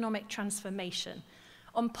economic transformation,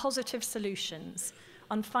 on positive solutions,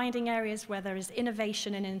 on finding areas where there is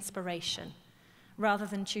innovation and inspiration, rather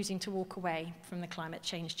than choosing to walk away from the climate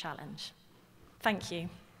change challenge. Thank you.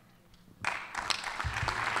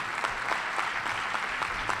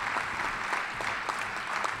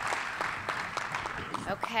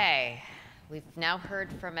 Okay, we've now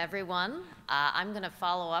heard from everyone. I'm going to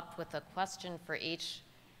follow up with a question for each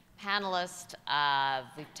panelist.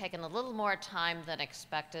 We've taken a little more time than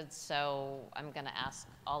expected, so I'm going to ask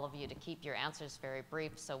all of you to keep your answers very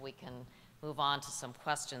brief so we can move on to some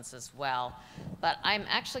questions as well. But I'm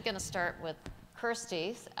actually going to start with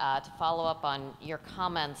Kirsty to follow up on your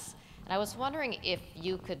comments. And I was wondering if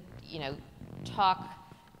you could,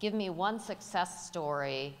 give me one success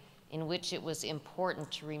story in which it was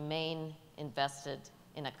important to remain invested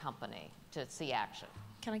in a company to see action.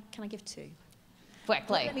 Can I give two?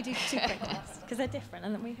 Quickly. Let me do two quick ones, because they're different,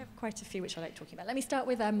 and then we have quite a few which I like talking about. Let me start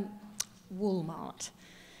with Walmart.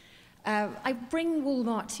 I bring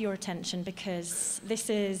Walmart to your attention because this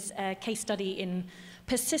is a case study in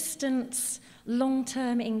persistence,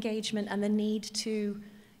 long-term engagement, and the need to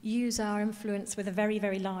use our influence with a very,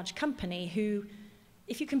 very large company who,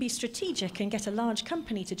 if you can be strategic and get a large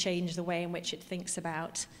company to change the way in which it thinks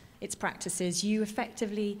about its practices, you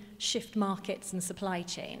effectively shift markets and supply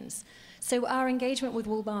chains. So our engagement with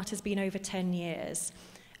Walmart has been over 10 years.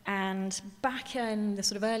 And back in the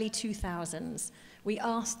sort of early 2000s, we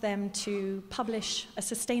asked them to publish a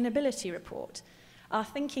sustainability report. Our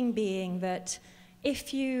thinking being that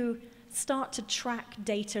if you start to track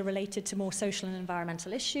data related to more social and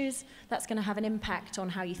environmental issues, that's going to have an impact on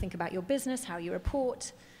how you think about your business, how you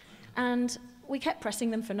report. And we kept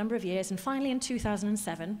pressing them for a number of years, and finally in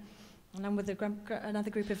 2007, along with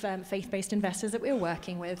another group of faith-based investors that we were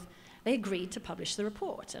working with, they agreed to publish the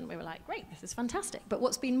report, and we were like, great, this is fantastic. But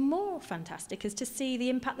what's been more fantastic is to see the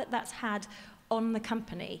impact that that's had on the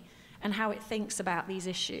company and how it thinks about these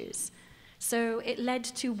issues. So it led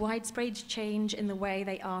to widespread change in the way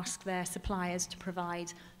they ask their suppliers to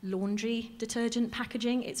provide laundry detergent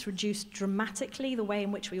packaging. It's reduced dramatically the way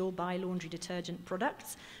in which we all buy laundry detergent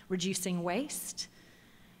products, reducing waste.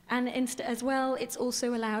 And as well, it's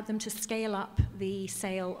also allowed them to scale up the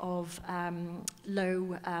sale of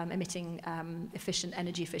low-emitting,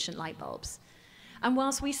 energy-efficient light bulbs. And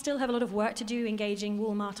whilst we still have a lot of work to do engaging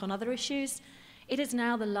Walmart on other issues, it is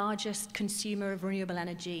now the largest consumer of renewable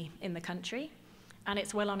energy in the country, and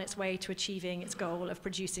it's well on its way to achieving its goal of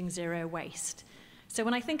producing zero waste. So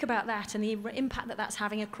when I think about that and the impact that that's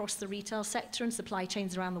having across the retail sector and supply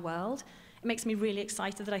chains around the world, it makes me really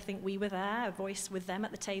excited that I think we were there, a voice with them at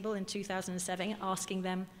the table in 2007, asking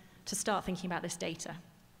them to start thinking about this data.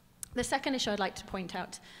 The second issue I'd like to point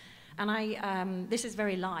out, and this is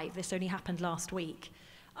very live, this only happened last week.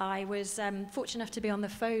 I was fortunate enough to be on the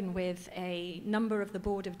phone with a number of the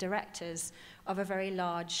board of directors of a very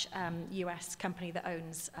large US company that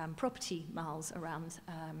owns property malls around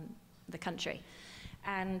the country.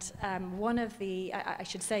 And one of the, I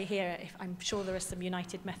should say here, I'm sure there are some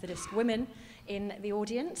United Methodist women in the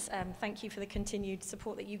audience. Thank you for the continued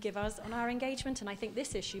support that you give us on our engagement. And I think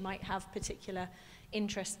this issue might have particular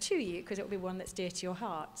interest to you because it will be one that's dear to your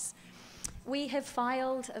hearts. We have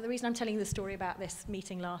filed, the reason I'm telling you the story about this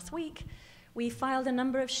meeting last week, we filed a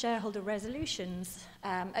number of shareholder resolutions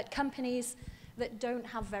at companies that don't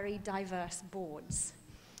have very diverse boards.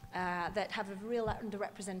 that have a real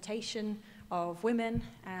underrepresentation of women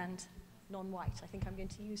and non-white. I think I'm going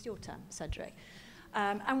to use your term, Cedrick.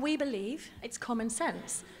 And we believe, it's common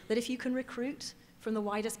sense, that if you can recruit from the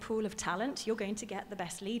widest pool of talent, you're going to get the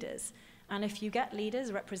best leaders. And if you get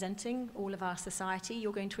leaders representing all of our society,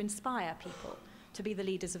 you're going to inspire people to be the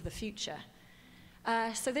leaders of the future.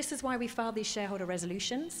 So this is why we filed these shareholder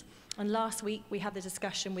resolutions. And last week, we had the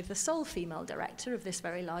discussion with the sole female director of this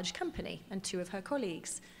very large company and 2 of her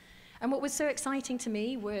colleagues. And what was so exciting to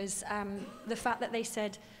me was the fact that they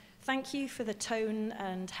said, thank you for the tone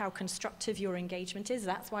and how constructive your engagement is.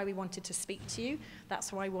 That's why we wanted to speak to you.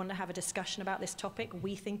 That's why we want to have a discussion about this topic.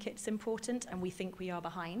 We think it's important, and we think we are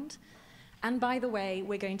behind. And by the way,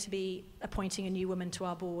 we're going to be appointing a new woman to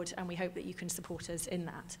our board, and we hope that you can support us in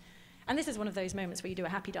that. And this is one of those moments where you do a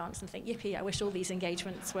happy dance and think, yippee, I wish all these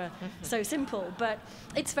engagements were so simple. But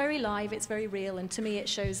it's very live, it's very real, and to me it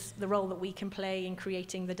shows the role that we can play in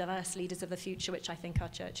creating the diverse leaders of the future, which I think our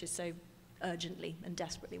church is so urgently and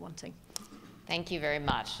desperately wanting. Thank you very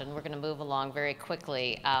much, and we're going to move along very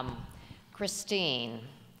quickly. Christine,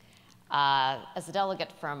 as a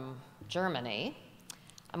delegate from Germany,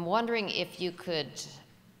 I'm wondering if you could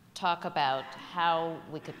talk about how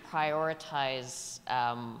we could prioritize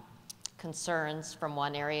concerns from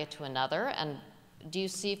one area to another, and do you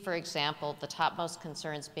see, for example, the topmost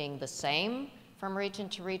concerns being the same from region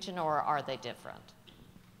to region, or are they different?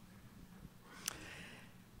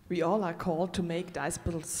 We all are called to make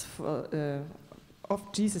disciples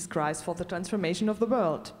of Jesus Christ for the transformation of the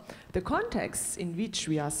world. The contexts in which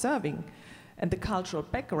we are serving and the cultural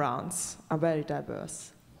backgrounds are very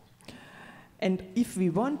diverse. And if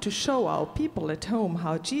we want to show our people at home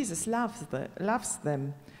how Jesus loves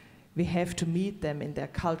them, we have to meet them in their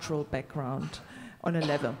cultural background on a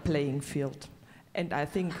level playing field. And I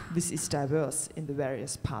think this is diverse in the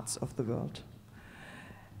various parts of the world.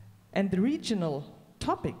 And the regional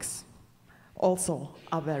topics also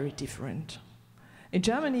are very different. In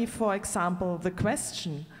Germany, for example, the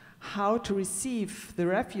question how to receive the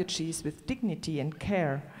refugees with dignity and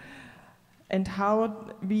care, and how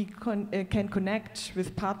we can connect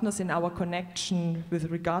with partners in our connection with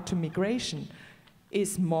regard to migration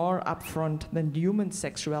is more upfront than human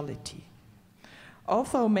sexuality.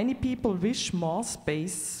 Although many people wish more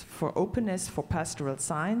space for openness for pastoral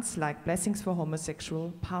signs like blessings for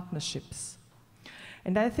homosexual partnerships.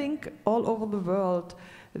 And I think all over the world,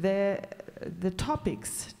 the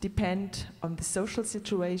topics depend on the social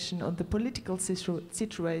situation, on the political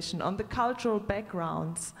situation, on the cultural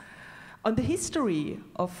backgrounds, on the history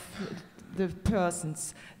of the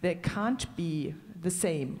persons. They can't be the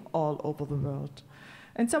same all over the world.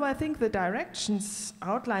 And so I think the directions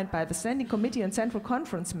outlined by the Standing Committee on Central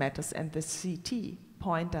Conference Matters and the CT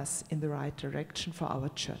point us in the right direction for our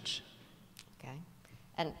church. Okay.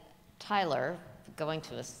 And Tyler, going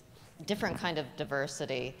to a different kind of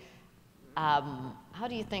diversity, how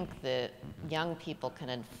do you think the young people can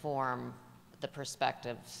inform the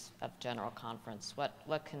perspectives of General Conference?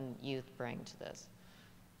 What can youth bring to this?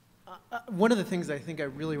 One of the things I think I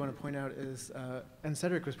really want to point out is, and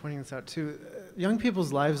Cedrick was pointing this out too, young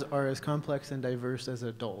people's lives are as complex and diverse as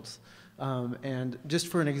adults. And just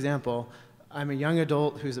for an example, I'm a young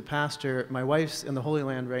adult who's a pastor. My wife's in the Holy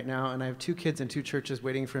Land right now, and I have 2 kids in 2 churches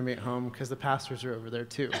waiting for me at home because the pastors are over there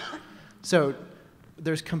too. So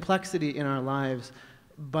there's complexity in our lives,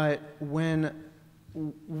 but when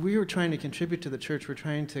we were trying to contribute to the church, we're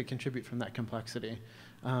trying to contribute from that complexity.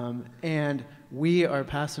 And we are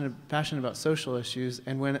passionate about social issues,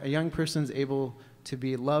 and when a young person's able to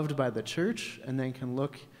be loved by the church and then can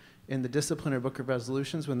look in the discipline or book of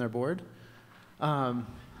resolutions when they're bored.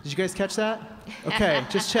 Did you guys catch that? Okay,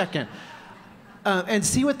 just checking. And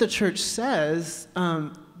see what the church says,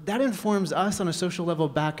 that informs us on a social level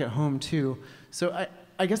back at home too. So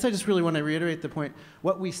I guess I just really want to reiterate the point,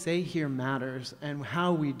 what we say here matters, and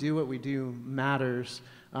how we do what we do matters,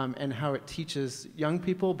 and how it teaches young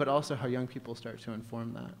people, but also how young people start to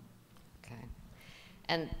inform that. Okay.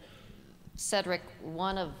 And Cedrick,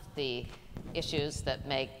 one of the issues that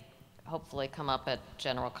may hopefully come up at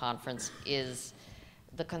General Conference is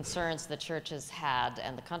the concerns the church has had,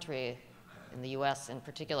 and the country in the US in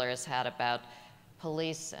particular has had, about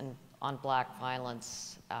police and on black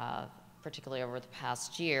violence, particularly over the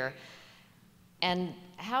past year. And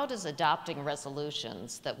how does adopting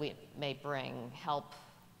resolutions that we may bring help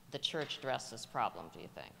the church address this problem, do you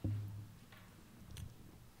think?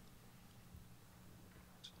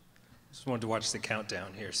 Just wanted to watch the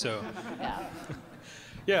countdown here, so. Yeah.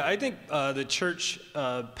 Yeah, I think the church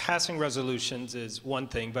passing resolutions is one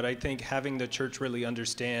thing, but I think having the church really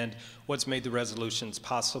understand what's made the resolutions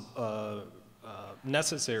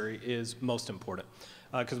necessary is most important.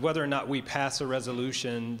 Because whether or not we pass a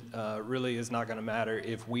resolution really is not going to matter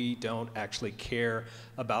if we don't actually care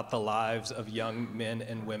about the lives of young men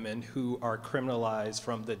and women who are criminalized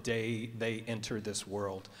from the day they enter this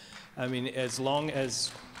world. I mean, as long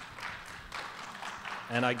as,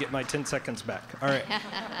 and I get my 10 seconds back. All right.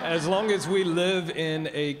 As long as we live in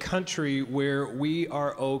a country where we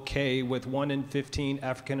are okay with 1 in 15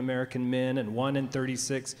 African-American men and 1 in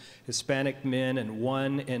 36 Hispanic men and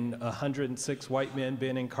 1 in 106 white men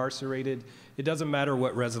being incarcerated, it doesn't matter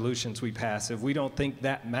what resolutions we pass. If we don't think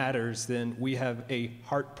that matters, then we have a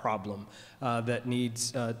heart problem that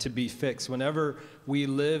needs to be fixed. Whenever we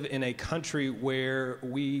live in a country where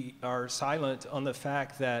we are silent on the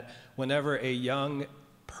fact that whenever a young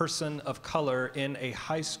person of color in a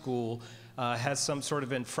high school has some sort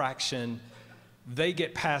of infraction, they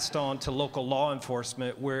get passed on to local law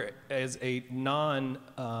enforcement, whereas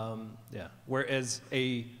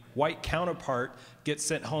a white counterpart gets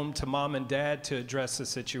sent home to mom and dad to address the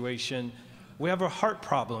situation. We have a heart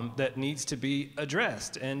problem that needs to be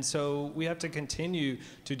addressed. And so we have to continue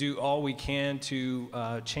to do all we can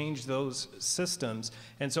to change those systems.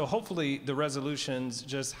 And so hopefully the resolutions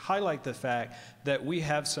just highlight the fact that we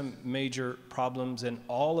have some major problems in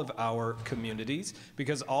all of our communities,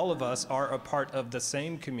 because all of us are a part of the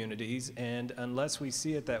same communities. And unless we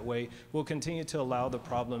see it that way, we'll continue to allow the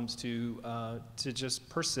problems to just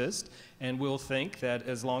persist. And we'll think that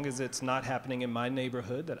as long as it's not happening in my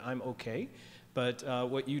neighborhood, that I'm okay. But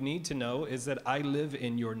what you need to know is that I live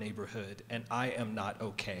in your neighborhood and I am not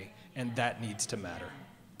okay, and that needs to matter.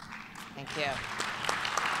 Thank you.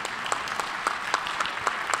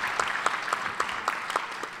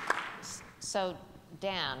 So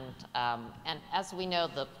Dan, and as we know,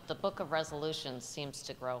 the book of resolutions seems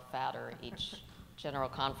to grow fatter each general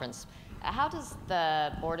conference. How does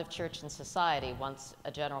the Board of Church and Society, once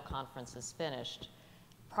a general conference is finished,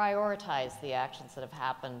 prioritize the actions that have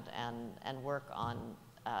happened and work on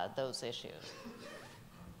those issues?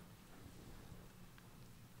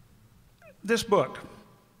 This book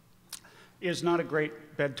is not a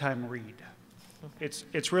great bedtime read.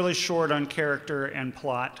 It's really short on character and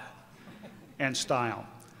plot and style.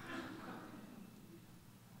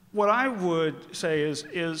 What I would say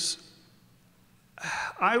is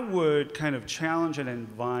I would kind of challenge and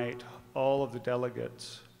invite all of the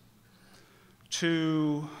delegates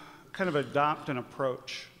to kind of adopt an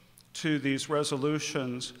approach to these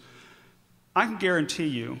resolutions. I can guarantee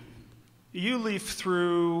you, you leaf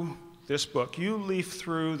through this book, you leaf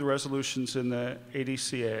through the resolutions in the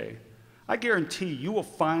ADCA, I guarantee you will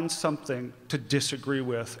find something to disagree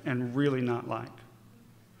with and really not like.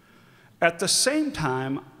 At the same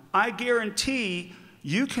time, I guarantee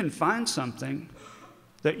you can find something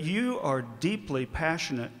that you are deeply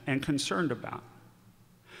passionate and concerned about.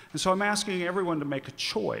 And so I'm asking everyone to make a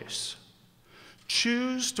choice.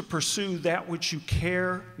 Choose to pursue that which you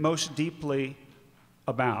care most deeply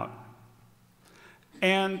about.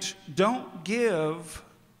 And don't give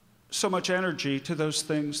so much energy to those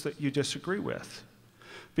things that you disagree with.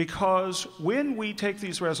 Because when we take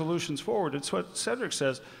these resolutions forward, it's what Cedrick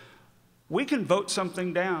says, we can vote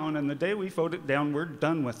something down, and the day we vote it down, we're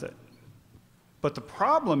done with it. But the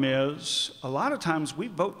problem is, a lot of times we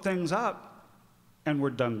vote things up, and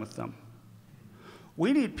we're done with them.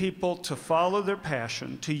 We need people to follow their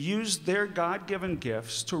passion, to use their God-given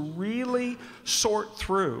gifts, to really sort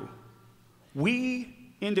through. We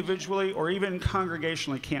individually or even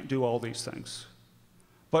congregationally can't do all these things.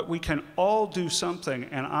 But we can all do something,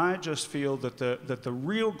 and I just feel that the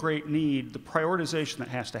real great need, the prioritization that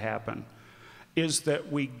has to happen, is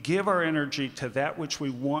that we give our energy to that which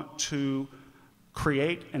we want to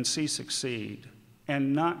create and see succeed,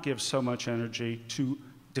 and not give so much energy to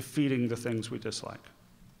defeating the things we dislike.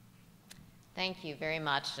 Thank you very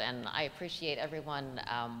much, and I appreciate everyone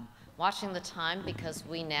watching the time, because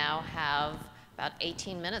we now have about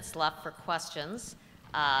 18 minutes left for questions.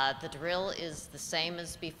 The drill is the same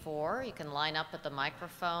as before. You can line up at the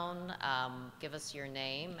microphone, give us your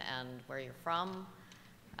name and where you're from.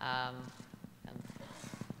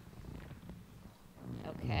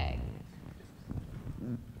 Okay.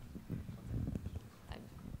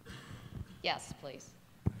 Yes, please.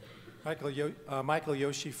 Michael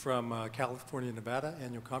Yoshi from California, Nevada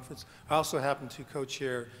Annual Conference. I also happen to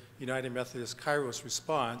co-chair United Methodist Kairos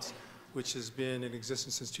Response, which has been in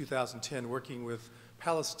existence since 2010, working with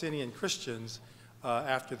Palestinian Christians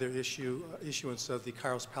after their issuance of the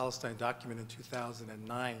Kairos Palestine document in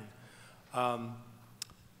 2009.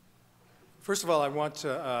 First of all, I want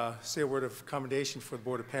to say a word of commendation for the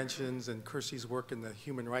Board of Pensions and Kirsty's work in the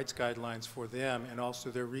human rights guidelines for them, and also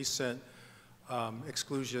their recent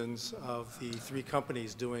exclusions of the 3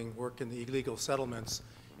 companies doing work in the illegal settlements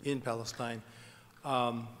in Palestine.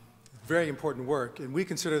 Very important work, and we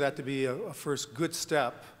consider that to be a first good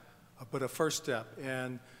step, but a first step.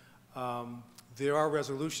 And there are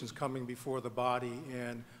resolutions coming before the body,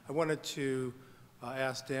 and I wanted to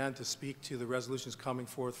ask Dan to speak to the resolutions coming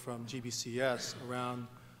forth from GBCS around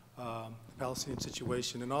the Palestinian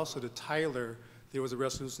situation, and also to Tyler. There was a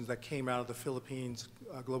resolution that came out of the Philippines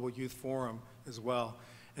Global Youth Forum as well.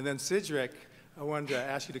 And then Cedrick, I wanted to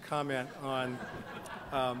ask you to comment on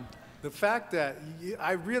the fact that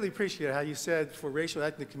I really appreciate how you said for racial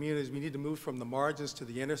ethnic communities we need to move from the margins to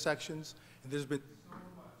the intersections. And there's been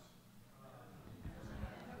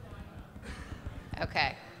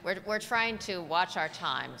Okay, we're trying to watch our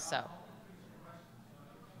time, so.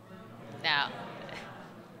 Now,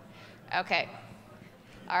 okay,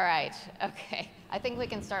 all right, okay. I think we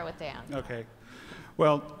can start with Dan. Okay.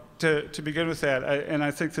 Well, to begin with that, and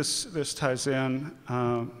I think this ties in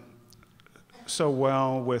so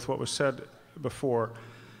well with what was said before,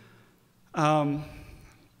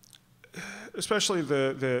 especially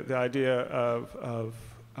the idea of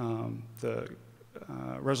the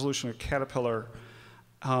resolution of Caterpillar.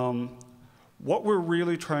 What we're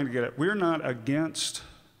really trying to get at, we're not against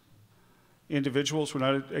individuals, we're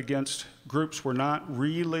not against groups, we're not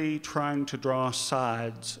really trying to draw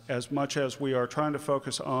sides as much as we are trying to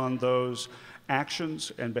focus on those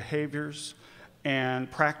actions and behaviors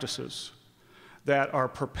and practices that are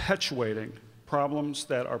perpetuating problems,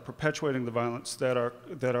 that are perpetuating the violence, that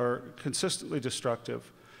are consistently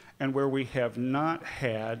destructive, and where we have not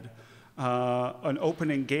had an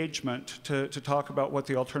open engagement to talk about what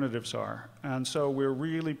the alternatives are. And so we're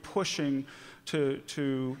really pushing to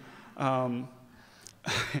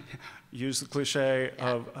use the cliche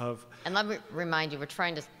of... And let me remind you, we're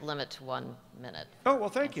trying to limit to 1 minute. Oh, well,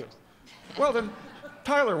 thank you. Well, then,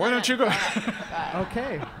 Tyler, why don't you go?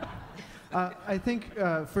 Okay. I think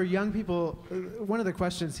for young people, one of the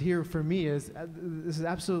questions here for me is, this is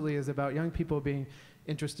absolutely is about young people being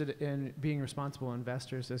interested in being responsible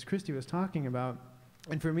investors, as Kirsty was talking about.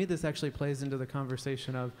 And for me, this actually plays into the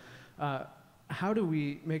conversation of how do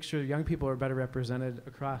we make sure young people are better represented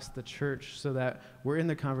across the church so that we're in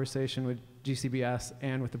the conversation with GCBS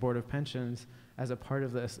and with the Board of Pensions as a part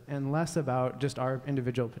of this, and less about just our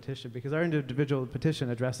individual petition, because our individual petition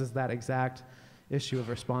addresses that exact issue of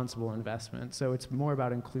responsible investment. So it's more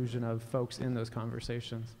about inclusion of folks in those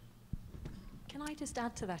conversations. Can I just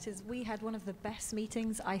add to that, is we had one of the best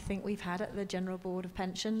meetings I think we've had at the General Board of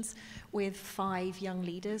Pensions with 5 young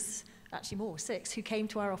leaders, actually more, 6, who came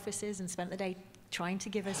to our offices and spent the day trying to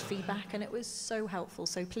give us feedback, and it was so helpful.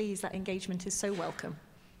 So please, that engagement is so welcome.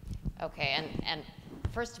 Okay, and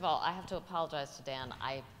first of all, I have to apologize to Dan.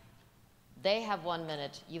 They have 1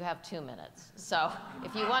 minute, you have 2 minutes. So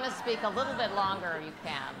if you want to speak a little bit longer, you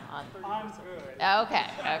can. I'm good. Okay,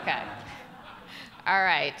 okay. All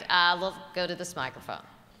right, we'll go to this microphone.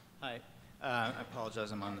 Hi, I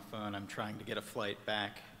apologize, I'm on the phone. I'm trying to get a flight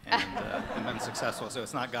back, and I'm unsuccessful. So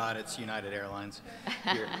it's not God, it's United Airlines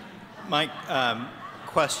here. My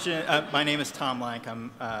question, my name is Tom Lank.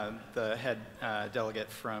 I'm the head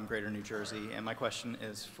delegate from Greater New Jersey, and my question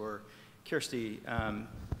is for Kirsty.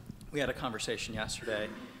 We had a conversation yesterday,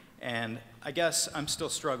 and I guess I'm still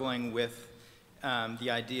struggling with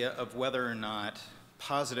the idea of whether or not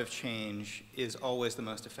positive change is always the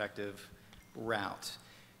most effective route.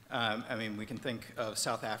 I mean, we can think of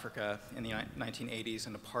South Africa in the 1980s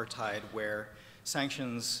and apartheid, where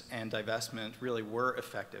sanctions and divestment really were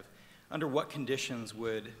effective. Under what conditions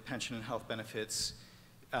would pension and health benefits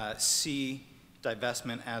see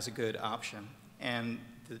divestment as a good option? And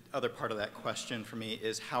the other part of that question for me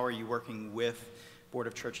is, how are you working with Board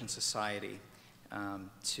of Church and Society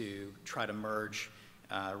to try to merge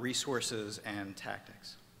resources and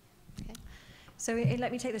tactics? Okay. So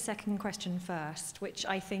let me take the second question first, which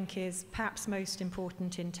I think is perhaps most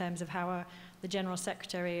important in terms of how the General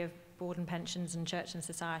Secretary of Board and Pensions and Church and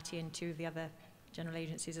Society, and 2 of the other general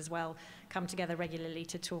agencies as well, come together regularly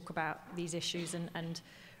to talk about these issues and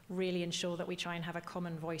really ensure that we try and have a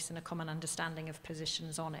common voice and a common understanding of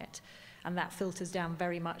positions on it. And that filters down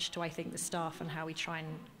very much to, I think, the staff and how we try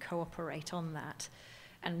and cooperate on that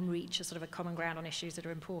and reach a sort of a common ground on issues that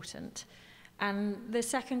are important. And the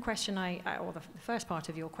second question, or the first part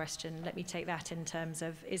of your question, let me take that in terms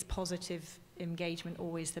of, is positive engagement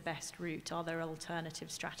always the best route? Are there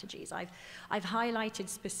alternative strategies? I've highlighted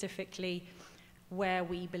specifically where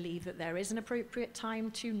we believe that there is an appropriate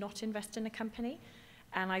time to not invest in a company.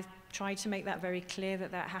 And I've tried to make that very clear,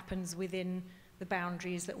 that that happens within the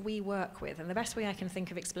boundaries that we work with. And the best way I can think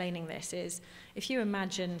of explaining this is if you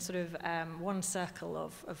imagine sort of one circle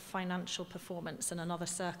of financial performance and another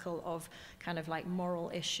circle of kind of like moral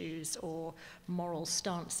issues or moral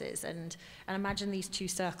stances, and imagine these two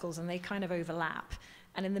circles and they kind of overlap.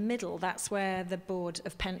 And in the middle, that's where the Board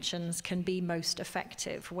of Pensions can be most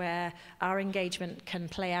effective, where our engagement can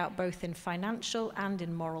play out both in financial and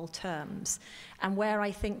in moral terms. And where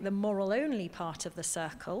I think the moral-only part of the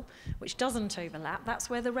circle, which doesn't overlap, that's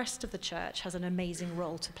where the rest of the church has an amazing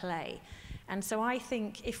role to play. And so I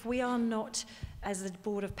think if we are not, as the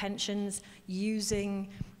Board of Pensions, using,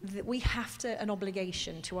 we have an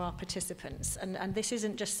obligation to our participants. And this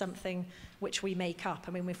isn't just something which we make up.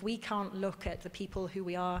 I mean, if we can't look at the people who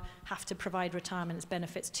we have to provide retirement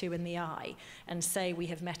benefits to in the eye and say we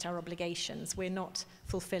have met our obligations, we're not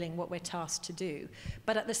fulfilling what we're tasked to do.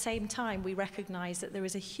 But at the same time, we recognize that there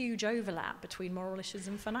is a huge overlap between moral issues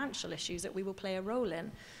and financial issues that we will play a role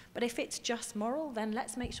in. But if it's just moral, then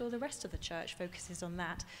let's make sure the rest of the church focuses on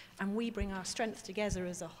that, and we bring our strength together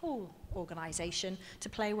as a whole organization to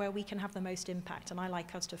play where we can have the most impact. And I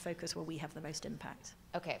like us to focus where we have the most impact.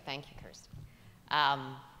 Okay, thank you, Kirsty.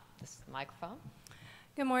 This is the microphone.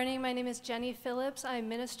 Good morning. My name is Jenny Phillips. I'm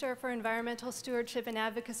Minister for Environmental Stewardship and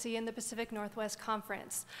Advocacy in the Pacific Northwest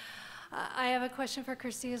Conference. I have a question for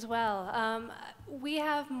Kirsty as well. We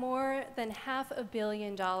have more than $500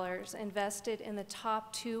 million invested in the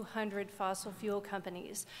top 200 fossil fuel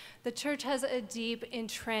companies. The church has a deep,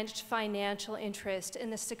 entrenched financial interest in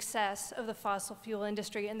the success of the fossil fuel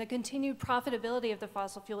industry and the continued profitability of the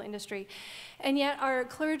fossil fuel industry. And yet our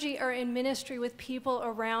clergy are in ministry with people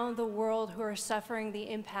around the world who are suffering the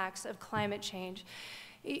impacts of climate change.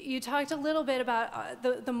 You talked a little bit about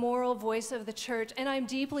the moral voice of the church, and I'm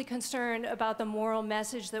deeply concerned about the moral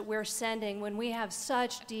message that we're sending when we have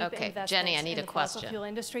such deep investments Jenny, I need in the fossil fuel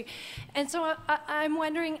industry. And so I'm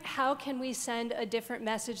wondering, how can we send a different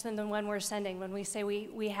message than the one we're sending when we say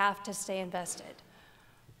we have to stay invested?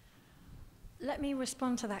 Let me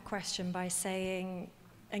respond to that question by saying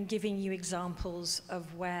and giving you examples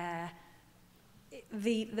of where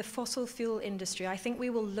the fossil fuel industry, I think we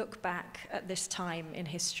will look back at this time in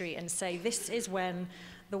history and say this is when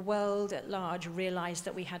the world at large realized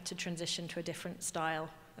that we had to transition to a different style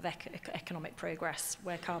of economic progress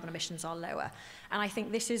where carbon emissions are lower. And I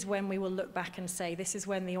think this is when we will look back and say this is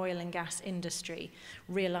when the oil and gas industry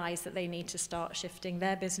realized that they need to start shifting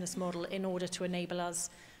their business model in order to enable us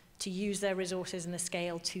to use their resources and the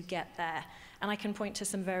scale to get there. And I can point to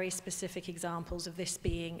some very specific examples of this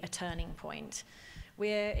being a turning point.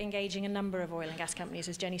 We're engaging a number of oil and gas companies.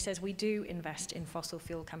 As Jenny says, we do invest in fossil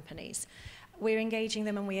fuel companies. We're engaging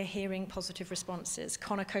them and we are hearing positive responses.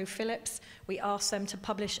 ConocoPhillips, we asked them to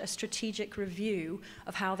publish a strategic review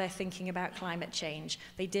of how they're thinking about climate change.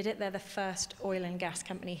 They did it. They're the first oil and gas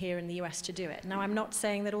company here in the US to do it. Now, I'm not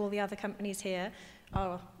saying that all the other companies here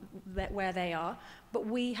are where they are, but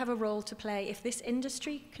we have a role to play. If this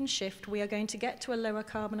industry can shift, we are going to get to a lower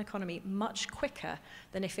carbon economy much quicker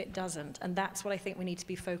than if it doesn't, and that's what I think we need to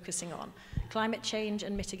be focusing on. Climate change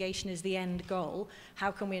and mitigation is the end goal.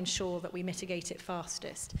 How can we ensure that we mitigate it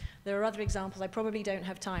fastest? There are other examples. I probably don't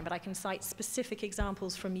have time, but I can cite specific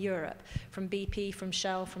examples from Europe, from BP, from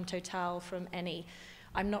Shell, from Total, from Eni.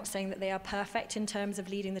 I'm not saying that they are perfect in terms of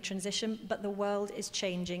leading the transition, but the world is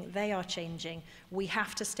changing. They are changing. We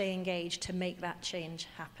have to stay engaged to make that change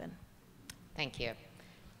happen. Thank you.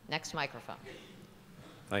 Next microphone.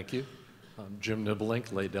 Thank you. I'm Jim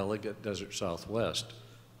Nibelink, lay delegate, Desert Southwest.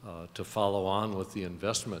 To follow on with the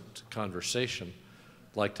investment conversation,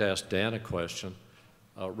 I'd like to ask Dan a question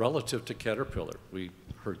relative to Caterpillar. We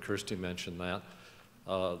heard Kirsty mention that.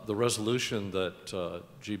 The resolution that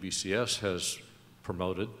GBCS has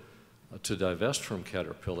promoted to divest from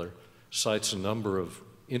Caterpillar cites a number of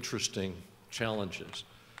interesting challenges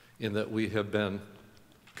in that we have been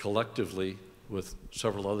collectively with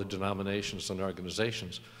several other denominations and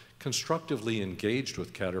organizations constructively engaged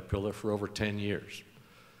with Caterpillar for over 10 years.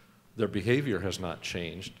 Their behavior has not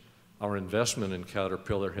changed. Our investment in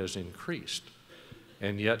Caterpillar has increased.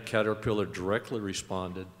 And yet Caterpillar directly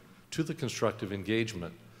responded to the constructive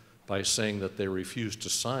engagement by saying that they refused to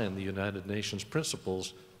sign the United Nations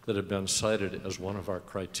principles that have been cited as one of our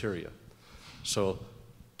criteria. So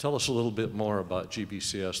tell us a little bit more about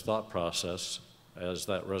GBCS thought process as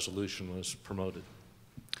that resolution was promoted.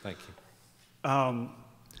 Thank you.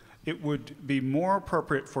 It would be more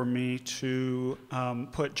appropriate for me to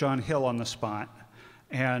put John Hill on the spot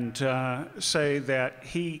and say that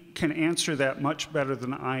he can answer that much better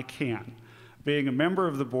than I can. Being a member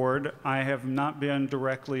of the board, I have not been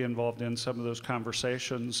directly involved in some of those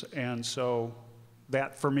conversations, and so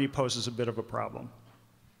that for me poses a bit of a problem.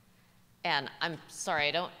 And I'm sorry,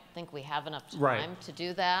 I don't think we have enough time Right. to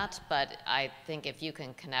do that, but I think if you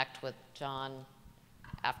can connect with John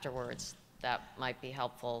afterwards, that might be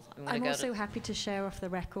helpful. I'm also happy to share off the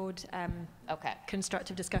record okay.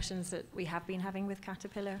 constructive discussions that we have been having with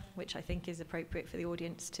Caterpillar, which I think is appropriate for the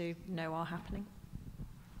audience to know are happening.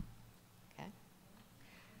 Okay.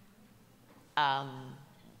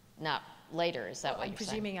 Now, later, is that what I'm you're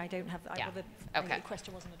presuming saying? I don't have, Yeah. the Okay.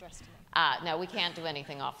 question wasn't addressed to me. No, we can't do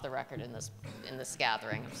anything off the record in this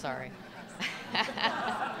gathering. I'm sorry.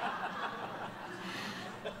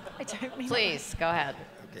 I don't mean Please, go ahead.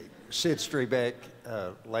 Okay. Sid Strebeck,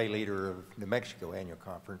 lay leader of New Mexico Annual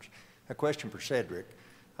Conference. A question for Cedrick.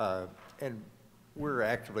 And we're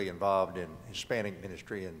actively involved in Hispanic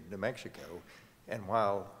ministry in New Mexico. And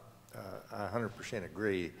while I 100%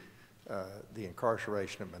 agree, the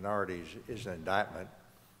incarceration of minorities is an indictment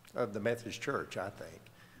of the Methodist Church, I think,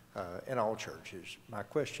 and all churches. My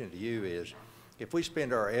question to you is, if we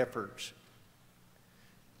spend our efforts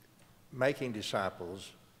making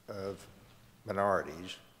disciples of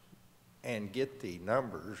minorities and get the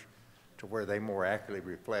numbers to where they more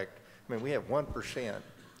accurately reflect, I mean, we have 1%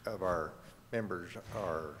 of our members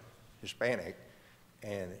are Hispanic,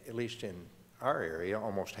 and at least in our area,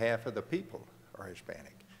 almost half of the people are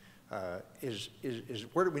Hispanic.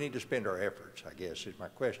 Where do we need to spend our efforts, I guess, is my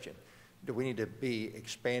question. Do we need to be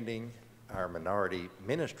expanding our minority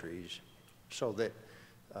ministries so that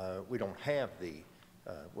we don't have the,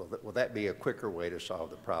 will that be a quicker way to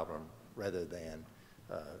solve the problem rather than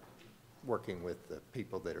working with the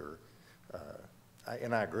people that are,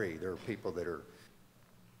 and I agree, there are people that are.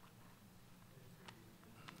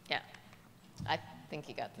 Yeah, I think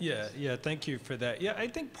you got this. Yeah, thank you for that. Yeah, I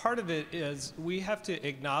think part of it is we have to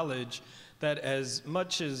acknowledge that as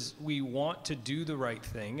much as we want to do the right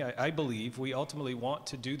thing, I believe we ultimately want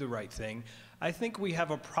to do the right thing, I think we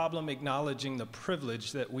have a problem acknowledging the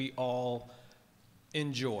privilege that we all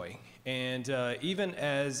enjoy. And even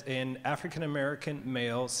as an African-American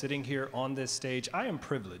male sitting here on this stage, I am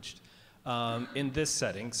privileged in this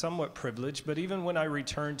setting, somewhat privileged, but even when I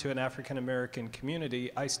return to an African-American community,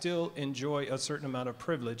 I still enjoy a certain amount of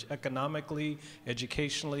privilege economically,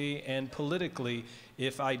 educationally, and politically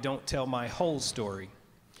if I don't tell my whole story.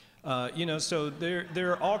 So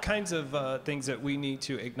there are all kinds of things that we need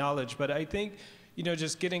to acknowledge, but I think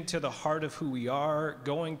just getting to the heart of who we are,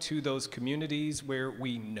 going to those communities where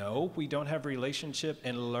we know we don't have relationship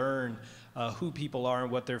and learn who people are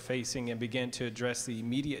and what they're facing and begin to address the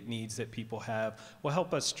immediate needs that people have will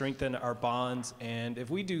help us strengthen our bonds. And if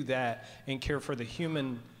we do that and care for the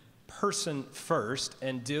human person first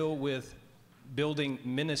and deal with building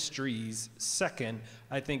ministries second,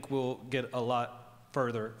 I think we'll get a lot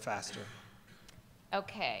further faster.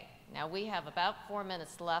 Okay. Now we have about 4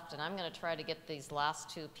 minutes left, and I'm going to try to get these last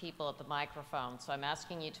two people at the microphone. So I'm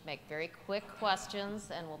asking you to make very quick questions,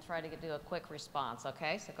 and we'll try to do a quick response,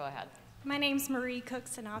 okay? So go ahead. My name's Marie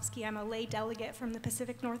Cook-Sanofsky. I'm a lay delegate from the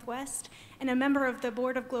Pacific Northwest and a member of the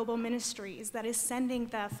Board of Global Ministries that is sending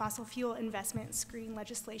the fossil fuel investment screen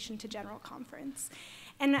legislation to General Conference.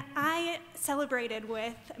 And I celebrated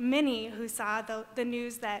with many who saw the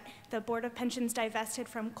news that the Board of Pensions divested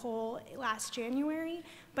from coal last January,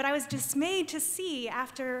 but I was dismayed to see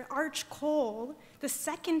after Arch Coal, the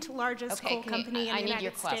second largest coal company in the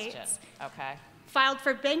United States, filed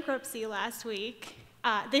for bankruptcy last week.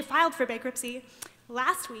 They filed for bankruptcy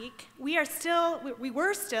last week. We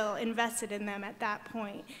were still invested in them at that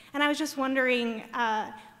point. And I was just wondering,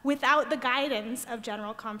 without the guidance of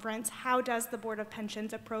General Conference, how does the Board of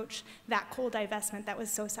Pensions approach that coal divestment that was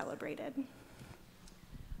so celebrated?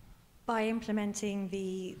 By implementing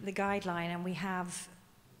the guideline, and we have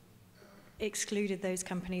excluded those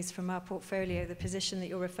companies from our portfolio. The position that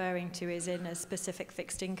you're referring to is in a specific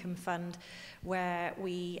fixed income fund where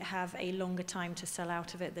we have a longer time to sell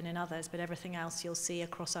out of it than in others, but everything else you'll see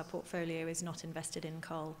across our portfolio is not invested in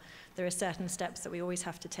coal. There are certain steps that we always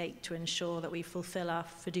have to take to ensure that we fulfill our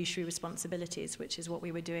fiduciary responsibilities, which is what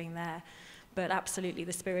we were doing there. But absolutely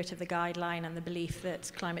the spirit of the guideline and the belief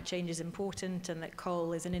that climate change is important and that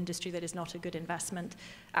coal is an industry that is not a good investment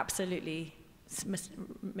absolutely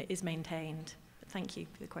is maintained. But thank you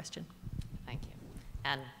for the question. Thank you.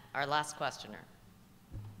 And our last questioner.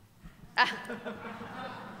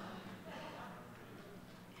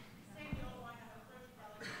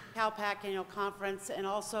 CalPAC Annual Conference, and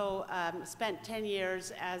also spent 10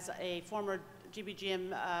 years as a former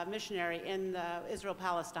GBGM missionary in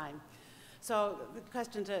Israel-Palestine. So the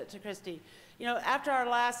question to Kirsty, You know, after our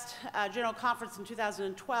last General Conference in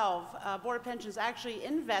 2012, Board of Pensions actually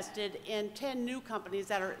invested in 10 new companies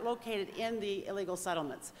that are located in the illegal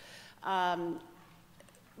settlements.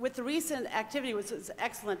 With the recent activity, which was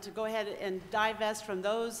excellent to go ahead and divest from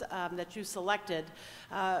those that you selected,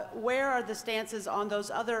 where are the stances on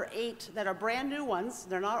those other 8 that are brand new ones?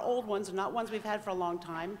 They're not old ones, they're not ones we've had for a long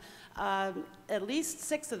time. At least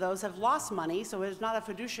 6 of those have lost money, so it's not a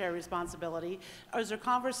fiduciary responsibility. Or is there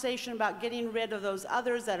conversation about getting rid of those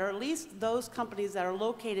others that are at least those companies that are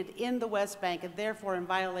located in the West Bank and therefore in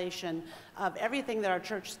violation of everything that our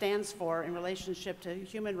church stands for in relationship to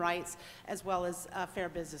human rights as well as fair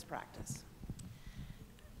business practice?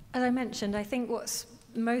 As I mentioned, I think what's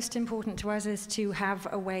most important to us is to have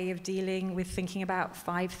a way of dealing with thinking about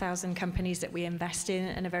 5,000 companies that we invest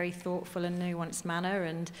in a very thoughtful and nuanced manner,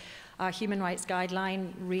 and our human rights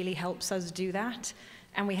guideline really helps us do that.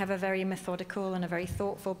 And we have a very methodical and a very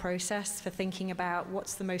thoughtful process for thinking about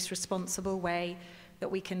what's the most responsible way that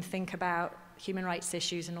we can think about human rights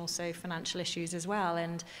issues and also financial issues as well.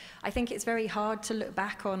 And I think it's very hard to look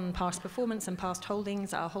back on past performance and past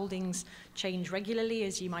holdings. Our holdings change regularly,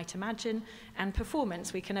 as you might imagine, and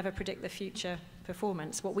performance, we can never predict the future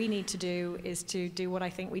performance. What we need to do is to do what I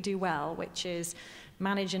think we do well, which is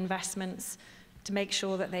manage investments to make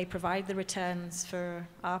sure that they provide the returns for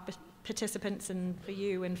our participants and for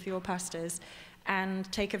you and for your pastors,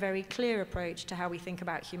 and take a very clear approach to how we think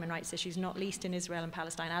about human rights issues, not least in Israel and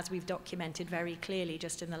Palestine, as we've documented very clearly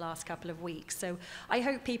just in the last couple of weeks. So I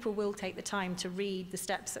hope people will take the time to read the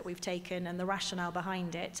steps that we've taken and the rationale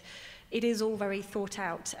behind it. It is all very thought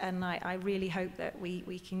out, and I really hope that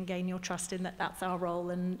we can gain your trust in that that's our role,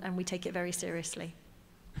 and we take it very seriously.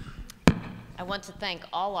 I want to thank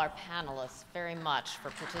all our panelists very much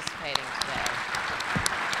for participating today.